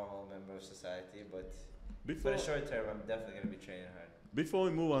normal member of society. But for the short term, I'm definitely gonna be training hard. Before we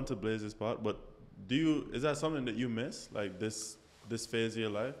move on to Blaise's part, but is that something that you miss, like this phase of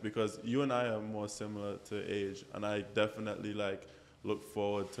your life? Because you and I are more similar to age, and I definitely look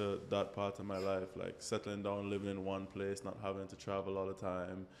forward to that part of my life, like settling down, living in one place, not having to travel all the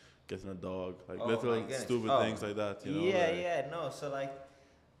time, getting a dog, little stupid things like that. No. So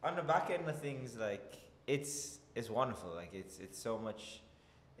on the back end of things, it's wonderful. It's so much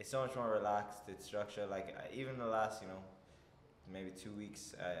more relaxed. It's structured. Even the last maybe 2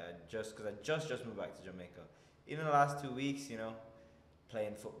 weeks, because I just moved back to Jamaica. Even the last 2 weeks,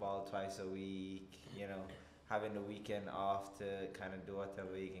 playing football twice a week, having the weekend off to kind of do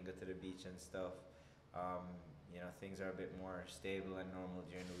whatever you can go to the beach and stuff. Things are a bit more stable and normal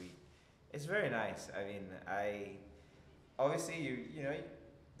during the week. It's very nice. I mean, obviously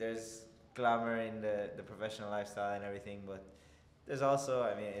there's glamour in the professional lifestyle and everything, but there's also,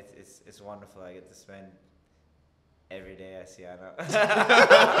 it's wonderful. I get to spend every day I see Anna.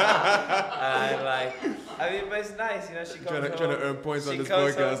 And but it's nice, she comes trying to earn points on this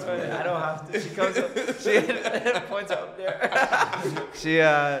podcast. I don't have to. She comes up, she points up there. It's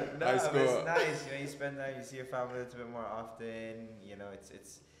nice, you spend time, you see your family a little bit more often,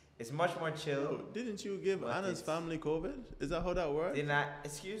 it's much more chill. Yo, didn't you give Anna's family COVID? Is that how that works?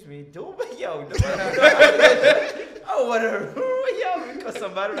 Excuse me, don't. Oh, whatever. Because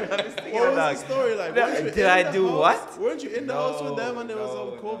somebody was thinking what was the story like? Did I do what? Weren't you in the house with them and there was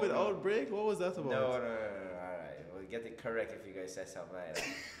a COVID outbreak? What was that about? No. All right, we'll get it correct if you guys said something like that.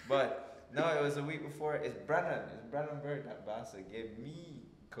 But no, it was a week before. It's Brandon Bird, that bastard, gave me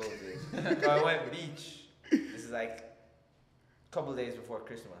COVID. So I went beach. This is couple days before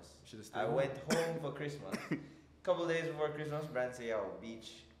Christmas. I went home for Christmas. Couple days before Christmas, Brandon said, "Yo,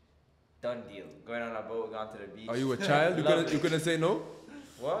 beach, done deal. Going on a boat, going to the beach." Are you a child? You couldn't say no?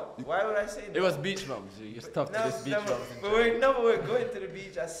 What? Why would I say no? It was beach bums. You stuck to this beach bums. But we're going to the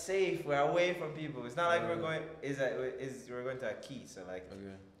beach as safe. We're away from people. It's not like we're going. We're going to a key. So like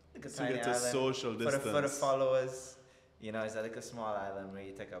a so you tiny get to island social distance. For the followers. It's like a small island where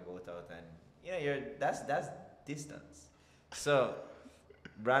you take a boat out and that's distance. So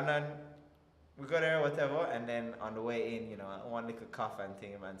Brandon, we go there, whatever, and then on the way in, one little cough and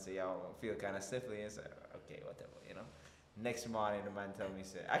thing, man say, "Yo, I feel kind of sniffly," and say, "Okay, whatever," Next morning, the man told me,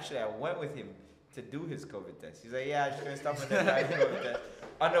 actually, I went with him to do his COVID test. He's like, "Yeah, I'm just going to stop and do the COVID test."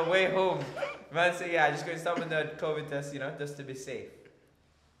 On the way home, man said, "Yeah, I'm just going to stop and do the COVID test, just to be safe."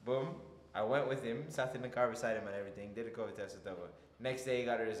 Boom. I went with him, sat in the car beside him and everything, did the COVID test, whatever. Next day, he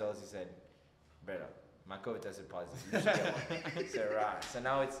got the results. He said, "Brother, my COVID test is positive. You should get one." I said, "Right." So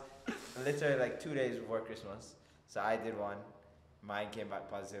now it's literally 2 days before Christmas. So I did one. Mine came back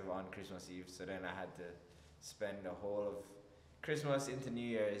positive on Christmas Eve. So then I had to spend the whole of Christmas into New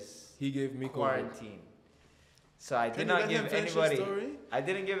Year's. He gave me quarantine. So I did not give anybody. I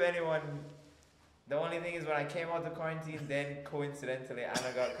didn't give anyone. The only thing is when I came out of quarantine, then coincidentally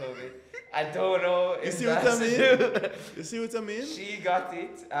Anna got COVID. I don't know if you see what I mean? You see what I mean? She got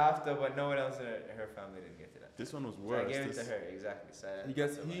it after, but no one else in her family didn't get it. This one was So I worse. gave it to her, exactly. So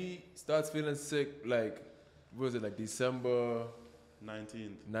He starts feeling sick, like, what was it, like December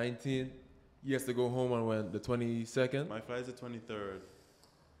 19th. 19th? He has to go home on when? The 22nd? My flight's the 23rd.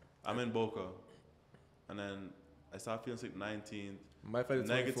 I'm in Boca. And then I start feeling sick 19th. My flight is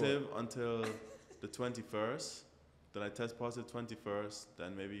Negative until the 21st. Then I test positive 21st.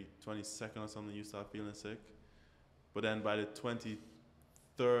 Then maybe 22nd or something, you start feeling sick. But then by the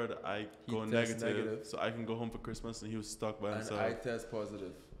 23rd, I He go tests negative. negative. So I can go home for Christmas, and he was stuck by And himself. I test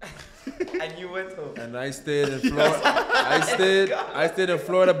positive. and you went home. And I stayed in Florida. I stayed in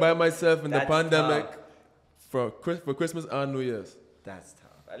Florida by myself in That's the pandemic tough. for Christmas and New Year's. That's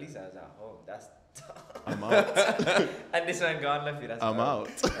tough. At least I was at home. That's tough. I'm out. And this one gone left you. That's I'm horrible.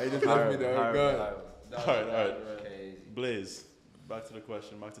 out. I just left me there. Horrible, God. horrible. All right. Crazy. Blaise, back to the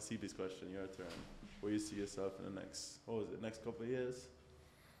question. Back to CP's question. Your turn. Where you see yourself in the next, next couple of years?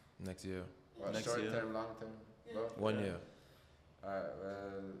 Next year. What, Next short year. term, long term? Both? 1 year. Alright,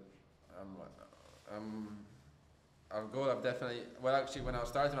 I've goal. I've definitely. Well, actually, when I was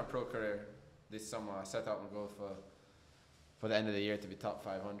starting my pro career this summer, I set out my goal for the end of the year to be top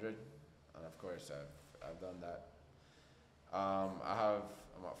 500, and of course, I've done that. I'm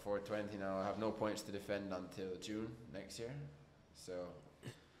at 420 now. I have no points to defend until June next year, so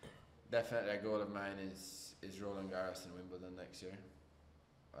definitely a goal of mine is Roland Garros and Wimbledon next year.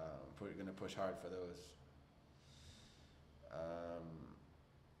 Going to push hard for those.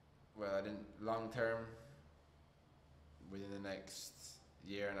 Well, I didn't long term. Within the next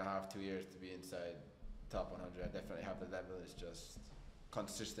year and a half, 2 years, to be inside top 100, I definitely have the level. It's just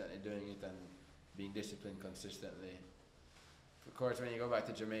consistently doing it and being disciplined consistently. Of course, when you go back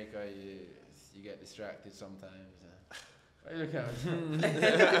to Jamaica, you get distracted sometimes. Why you looking at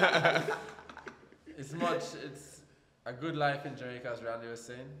me? It's a good life in Jamaica, as Randy was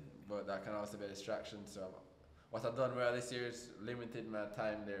saying, but that can also be a distraction. So what I've done well this year is limited my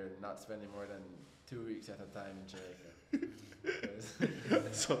time there, not spending more than 2 weeks at a time in Jamaica.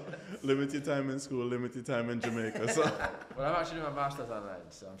 So, limited time in school, limited time in Jamaica. So. Well, I'm actually doing my master's online,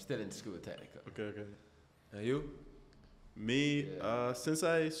 so I'm still in school technically. Okay. And you? Me, Yeah. since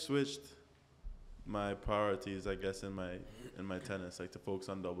I switched my priorities, I guess in my tennis, like to focus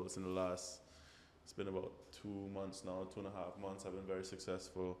on doubles in the last, it's been about 2 months now, 2.5 months. I've been very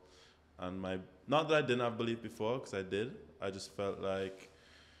successful, and not that I didn't have belief before, because I did. I just felt like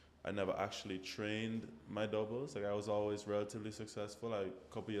I never actually trained my doubles. Like I was always relatively successful. Like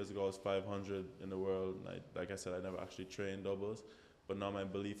a couple years ago, I was 500 in the world. And like I said, I never actually trained doubles, but now my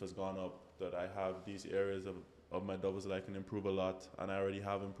belief has gone up that I have these areas of my doubles that I can improve a lot, and I already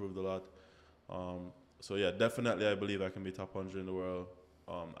have improved a lot. So yeah, definitely I believe I can be top 100 in the world.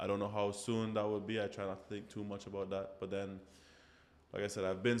 I don't know how soon that would be. I try not to think too much about that. But then, like I said,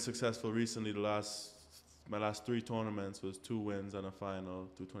 I've been successful recently. My last 3 tournaments was 2 wins and a final,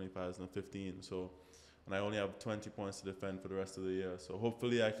 2 25s and a 15. So, and I only have 20 points to defend for the rest of the year. So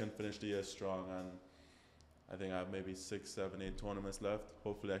hopefully I can finish the year strong, and I think I have maybe 6, 7, 8 tournaments left.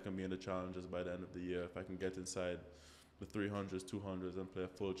 Hopefully I can be in the challenges by the end of the year. If I can get inside the 300s, 200s, and play a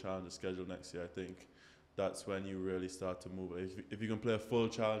full challenger schedule next year, I think that's when you really start to move. If you can play a full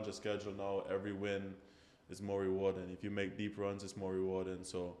challenger schedule now, every win is more rewarding. If you make deep runs, it's more rewarding.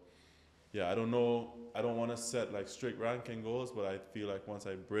 So yeah, I don't know. I don't want to set like strict ranking goals, but I feel like once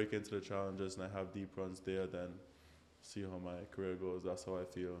I break into the challenges and I have deep runs there, then see how my career goes. That's how I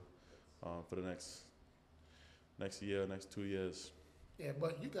feel for the next year, next 2 years. Yeah,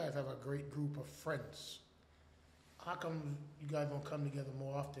 but you guys have a great group of friends. How come you guys don't come together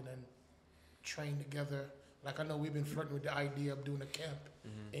more often and train together? Like I know we've been flirting with the idea of doing a camp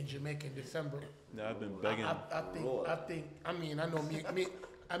in Jamaica in December. Yeah, I've been begging. I know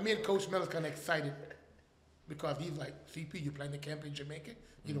me and Coach Mel is kind of excited because he's like, CP, you planning a camp in Jamaica?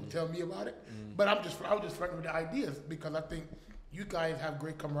 You don't tell me about it. But I was just flirting with the ideas because I think you guys have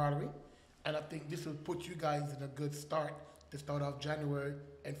great camaraderie, and I think this will put you guys in a good start to start off January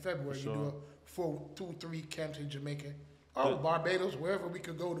and February. For sure. You do 2, 3 camps in Jamaica or Barbados, wherever we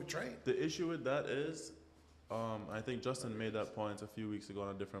could go to train. The issue with that is, I think Justin made that point a few weeks ago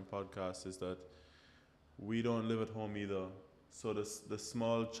on a different podcast, is that we don't live at home either. So the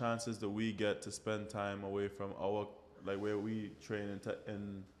small chances that we get to spend time away from our, like where we train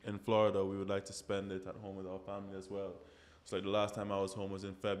in Florida, we would like to spend it at home with our family as well. So like the last time I was home was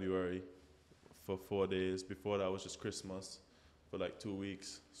in February for 4 days. Before that was just Christmas for like 2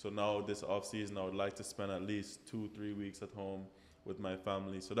 weeks. So now this off season, I would like to spend at least 2-3 weeks at home with my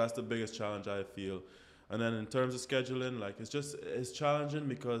family. So that's the biggest challenge I feel. And then in terms of scheduling, like it's challenging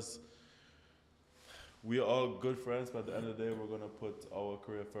because we're all good friends, but at the end of the day, we're going to put our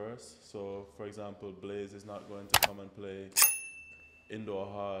career first. So, for example, Blaise is not going to come and play indoor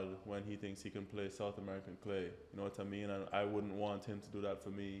hard when he thinks he can play South American clay. You know what I mean? And I wouldn't want him to do that for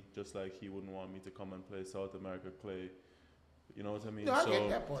me, just like he wouldn't want me to come and play South America clay. You know what I mean? No, I get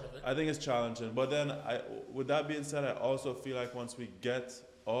that part of it. I think it's challenging. But then, with that being said, I also feel like once we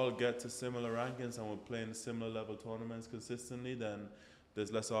all get to similar rankings and we're playing similar level tournaments consistently, then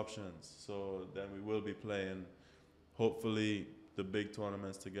there's less options. So then we will be playing, hopefully, the big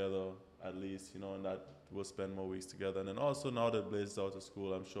tournaments together at least, you know, and that we'll spend more weeks together. And then also now that Blaise is out of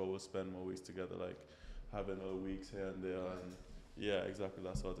school, I'm sure we'll spend more weeks together, like having little weeks here and there. And yeah, exactly,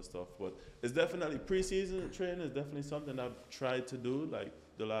 that sort of stuff. But it's definitely, preseason training is definitely something I've tried to do, like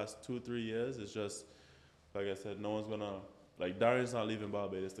the last 2-3 years. It's just, like I said, no one's gonna, like Darian's not leaving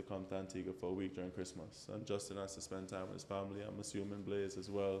Barbados to come to Antigua for a week during Christmas. And Justin has to spend time with his family. I'm assuming Blaise as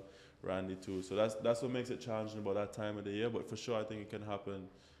well, Randy too. So that's what makes it challenging about that time of the year. But for sure, I think it can happen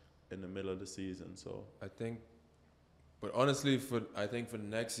in the middle of the season. So I think, but honestly, I think for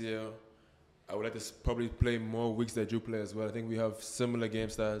next year, I would like to probably play more weeks that you play as well. I think we have similar game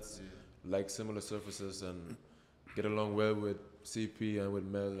styles, like similar surfaces, and get along well with CP and with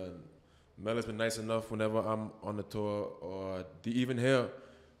Mel. And Mel has been nice enough whenever I'm on the tour or even here,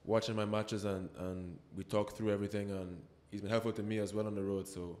 watching my matches, and we talk through everything. And he's been helpful to me as well on the road.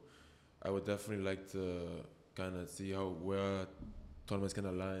 So I would definitely like to kind of see where tournaments can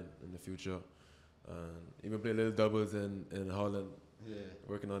align in the future. And even play little doubles in Holland. Yeah.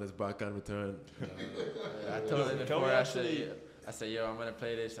 Working on his backhand return. I told him before, I said, yo, I'm going to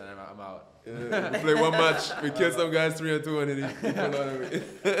play this and I'm out. We play one match. We killed some guys 3-2 and then he fell out of me.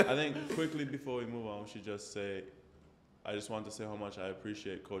 I think quickly before we move on, we should just say, I just want to say how much I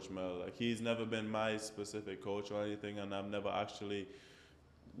appreciate Coach Mel. Like, he's never been my specific coach or anything, and I've never actually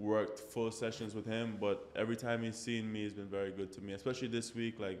worked full sessions with him, but every time he's seen me, he's been very good to me, especially this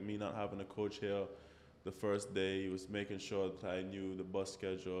week, like me not having a coach here. The first day, he was making sure that I knew the bus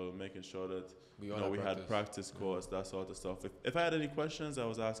schedule, making sure that we had practice course, that sort of stuff. If I had any questions, I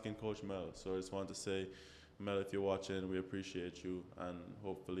was asking Coach Mel. So I just want to say, Mel, if you're watching, we appreciate you. And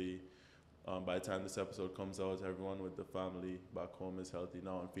hopefully, by the time this episode comes out, everyone with the family back home is healthy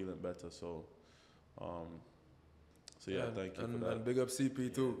now and feeling better. So, thank you for that. And big up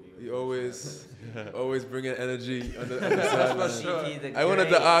CP too. He always bringing energy on the side. I wanted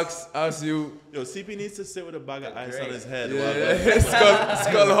to ask you. Yo, CP needs to sit with a bag of ice on his head.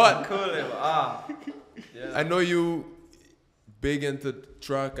 Skull hot. Cool him. Yeah. I know you big into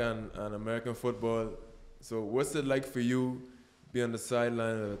track and American football. So what's it like for you be on the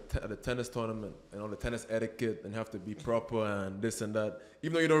sideline at a tennis tournament and all the tennis etiquette and have to be proper and this and that,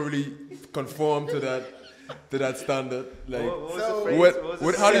 even though you don't really conform to that standard? Like,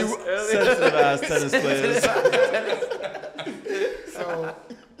 how do you sensitive ass tennis players? So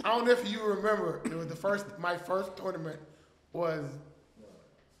I don't know if you remember, it was my first tournament was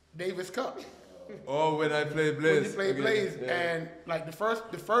Davis Cup. Oh, when I played Blaise. When you played Blaise, and like the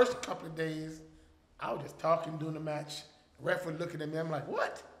first couple of days, I was just talking during the match. Ref was looking at me. I'm like,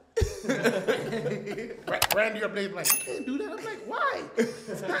 what? Randy or Blaise like, you can't do that. I'm like, why?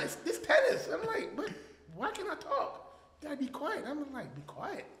 It's nice. This tennis. I'm like, but why can't I talk? You gotta be quiet. I'm like, be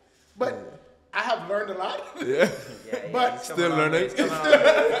quiet. But I have learned a lot. Yeah. But still learning. It's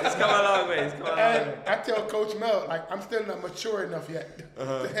come a long way. And I tell Coach Mel, like, I'm still not mature enough yet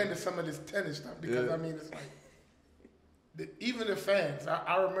to handle some of this tennis stuff because I mean, it's like even the fans.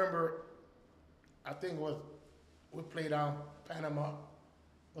 I remember, I think we played Panama.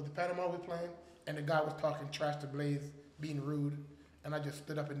 Was it Panama we playing? And the guy was talking trash to Blaise, being rude. And I just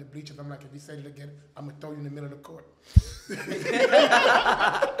stood up in the bleachers. I'm like, if you say it again, I'm going to throw you in the middle of the court.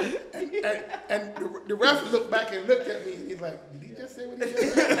 and the ref looked back and looked at me. And he's like, did he just say what he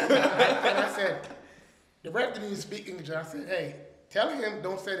just said? And I said, the ref didn't even speak English. I said, hey, tell him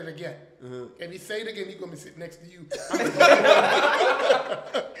don't say it again. If he say it again, he's going to be sitting next to you.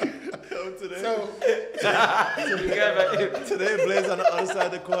 Today, Blaise on the other side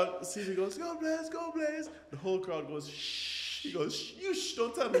of the court. CB goes, go Blaise, go Blaise. The whole crowd goes, shh. He goes, shh,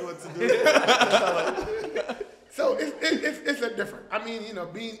 don't tell me what to do. So it's a different. I mean, you know,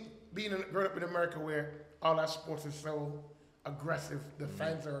 growing up in America where all our sports is so aggressive, the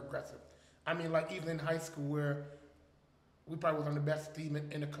fans are aggressive. I mean, like even in high school where we probably was on the best team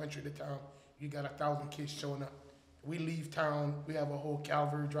in the country at the time, you got 1,000 kids showing up. We leave town, we have a whole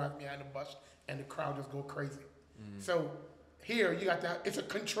cavalry drive behind the bus, and the crowd just go crazy. So here, you got that. It's a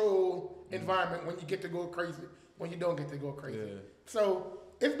controlled environment when you get to go crazy, when you don't get to go crazy. Yeah. So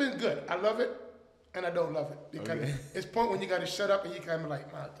it's been good. I love it, and I don't love it. Because it's point when you got to shut up and you kind of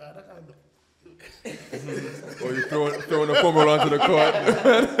like, my God, I kind of Or you throwing a football onto the court.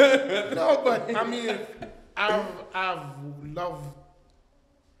 No, but I mean, I've loved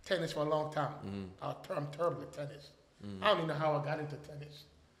tennis for a long time. I'm terrible at tennis. I don't even know how I got into tennis.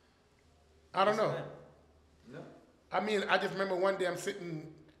 I don't know. No. I mean, I just remember one day I'm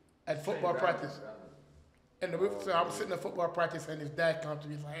sitting at football practice. And so I'm sitting at football practice and his dad comes to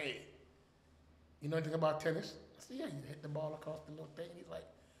me and he's like, hey, you know anything about tennis? I said, yeah, you hit the ball across the little thing. He's like,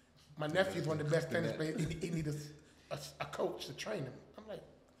 my nephew's one of the best tennis players. He needs a coach to train him. I'm like,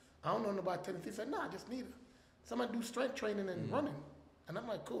 I don't know nothing about tennis. He said, nah, I just need somebody do strength training and running. And I'm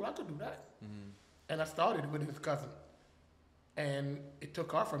like, cool, I could do that. And I started with his cousin. And it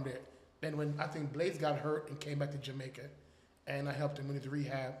took off from there. Then when I think Blaise got hurt and came back to Jamaica, and I helped him in his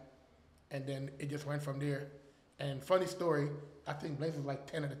rehab, and then it just went from there. And funny story, I think Blaise was like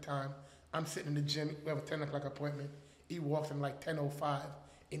 10 at the time. I'm sitting in the gym, we have a 10 o'clock appointment. He walks in like 10:05,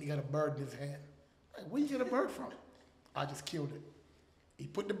 and he got a bird in his hand. I'm like, where you get a bird from? I just killed it. He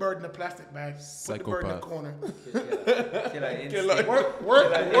put the bird in a plastic bag, put the bird in the corner.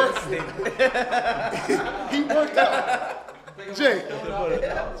 Work. He worked out. Jay,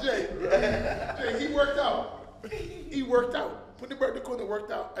 he worked out. He worked out. Put the bird in the corner,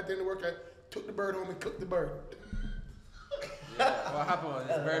 worked out. At the end of the workout, took the bird home and cooked the bird. Yeah, what happened was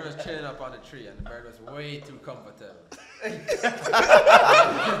this bird was chilling up on a tree and the bird was way too comfortable.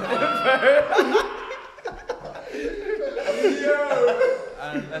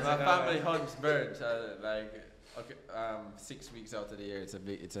 And my family hunts birds. 6 weeks out of the year, it's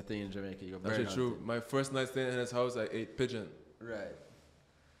a thing in Jamaica. You go bird That's true. hunting. My first night staying in his house, I ate pigeon. Right.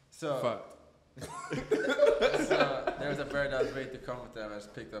 So, Fact. so there was a bird that was way too comfortable. I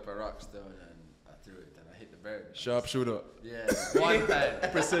just picked up a rock stone and I threw it and I hit the bird. Sharpshooter. Yeah, one time.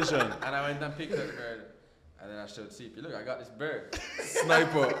 Precision. And I went and picked up the bird. And then I showed CP, look, I got this bird.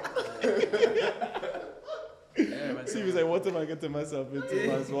 Sniper. Yeah, See, he's like, what am I getting myself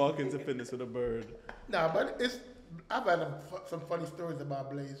into? I was walking to fitness with a bird. Nah, but I've had some funny stories about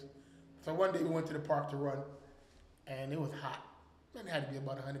Blaise. So one day we went to the park to run, and it was hot. Man, it had to be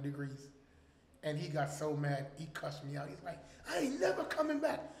about 100 degrees. And he got so mad, he cussed me out. He's like, I ain't never coming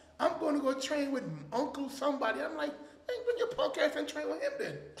back. I'm going to go train with Uncle somebody. I'm like, hey, bring your punk ass and train with him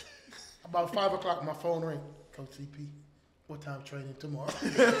then. About 5 o'clock, my phone rang. Coach CP, what time training tomorrow?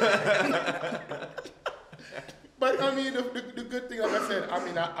 But I mean, the good thing, like I said, I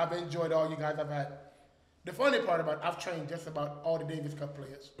mean, I've enjoyed all you guys I've had. The funny part about it, I've trained just about all the Davis Cup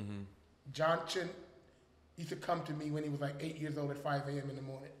players. John Chin used to come to me when he was like 8 years old at 5 a.m. in the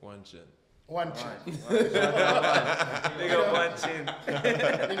morning. One chin. One chin. Big up one chin.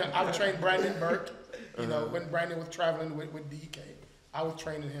 I've trained Brandon Burke. When Brandon was traveling with DK, I was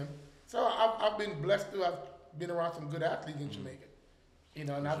training him. So I've been blessed to have been around some good athletes in Jamaica.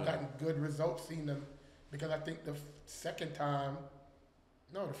 And I've gotten good results seeing them. Because I think the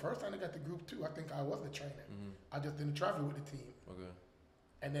first time I got to group 2, I think I was the trainer. I just didn't travel with the team. Okay.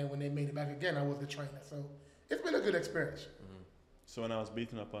 And then when they made it back again, I was the trainer. So it's been a good experience. So when I was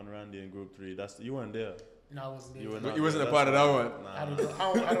beating up on Randy in Group 3, you weren't there. No, I wasn't there. You wasn't a part of that one. I don't know.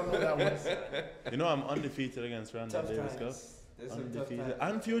 I don't know that one. I'm undefeated against Randy in Davis Cup. Undefeated.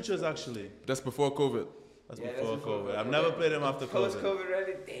 And Futures, actually. That's before COVID. That's before COVID. I've never played him after COVID. Post-COVID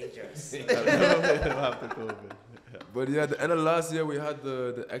really dangerous. I've never played him after COVID. Yeah. But yeah, at the end of last year, we had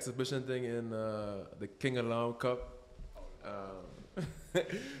the exhibition thing in the King Alarm Cup.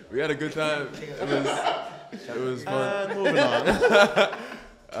 We had a good time. It was fun. And moving on.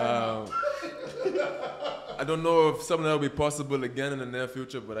 I don't know if something that will be possible again in the near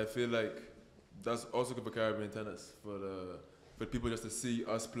future, but I feel like that's also good for Caribbean tennis, for people just to see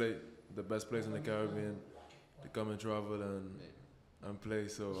us play, the best players in the Caribbean, to come and travel and play.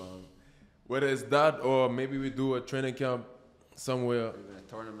 So whether it's that or maybe we do a training camp somewhere. Even a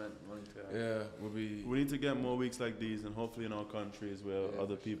tournament. Yeah, we need to get more weeks like these, and hopefully in our countries where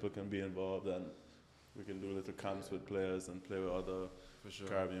other people can be involved, and we can do little camps with players and play with other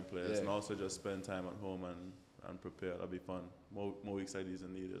Caribbean players, and also just spend time at home and prepare. That'd be fun. More weeks like these are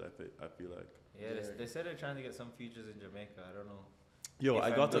needed, I feel like. Yeah, they said they're trying to get some futures in Jamaica. I don't know. Yo,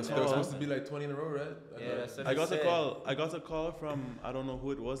 I got a There was call. supposed to be like 20 in a row, right? Yeah, that's what I got they a said. call. I got a call from, I don't know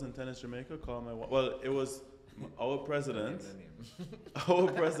who it was in Tennis Jamaica. It was our president.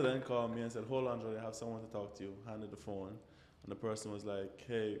 Our president called me and said, "Hold on, Jody, I have someone to talk to you." Handed the phone, and the person was like,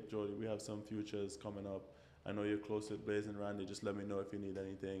 "Hey, Jody, we have some futures coming up. I know you're close with Blaise and Randy. Just let me know if you need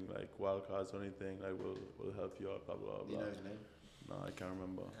anything, like wild cards or anything. Like we'll help you out." Blah blah blah. You know his name? No, I can't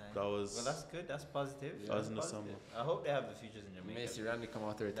remember. Right. That was. Well, that's good. That's positive. That was in the That's summer. positive. I hope they have the futures in Jamaica. Macy Randy come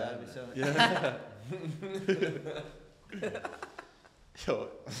out to That'd retirement. be so- Yeah. Yo,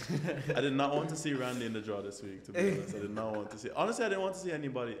 I did not want to see Randy in the draw this week, to be honest. I did not want to see. Honestly, I didn't want to see any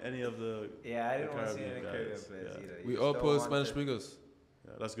of the. Yeah, I didn't want to see Caribbean any Caribbean guys. players Yeah. either. We You all just pull don't Spanish want speakers.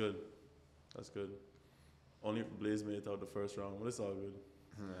 Yeah, that's good. That's good. Only Blaise made it out the first round, but it's all good.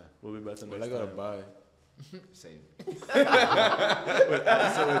 Yeah. We'll be better Well, next I gotta time. buy. Same.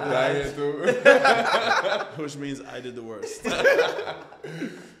 Which means I did the worst.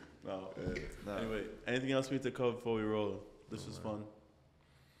 No. No. Anyway, anything else we need to cover before we roll? This was fun.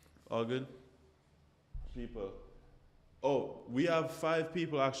 All good? People. Oh, we have 5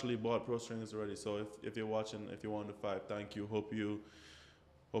 people actually bought Pro Stringers already. So if you're watching, if you're one of the 5, thank you. Hope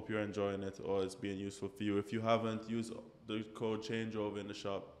you're enjoying it or it's being useful for you. If you haven't, use the code changeover in the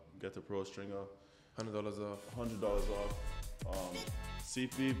shop. Get a Pro Stringer. $100 off. $100 off.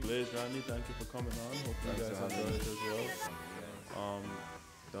 CP, Blaise, Randy, thank you for coming on. Hope you Thanks guys for having enjoyed me. it as well.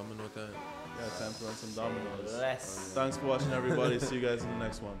 Domino time. Yeah, time to run some dominoes. Less. Thanks for watching, everybody. See you guys in the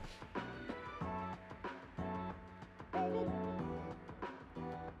next one.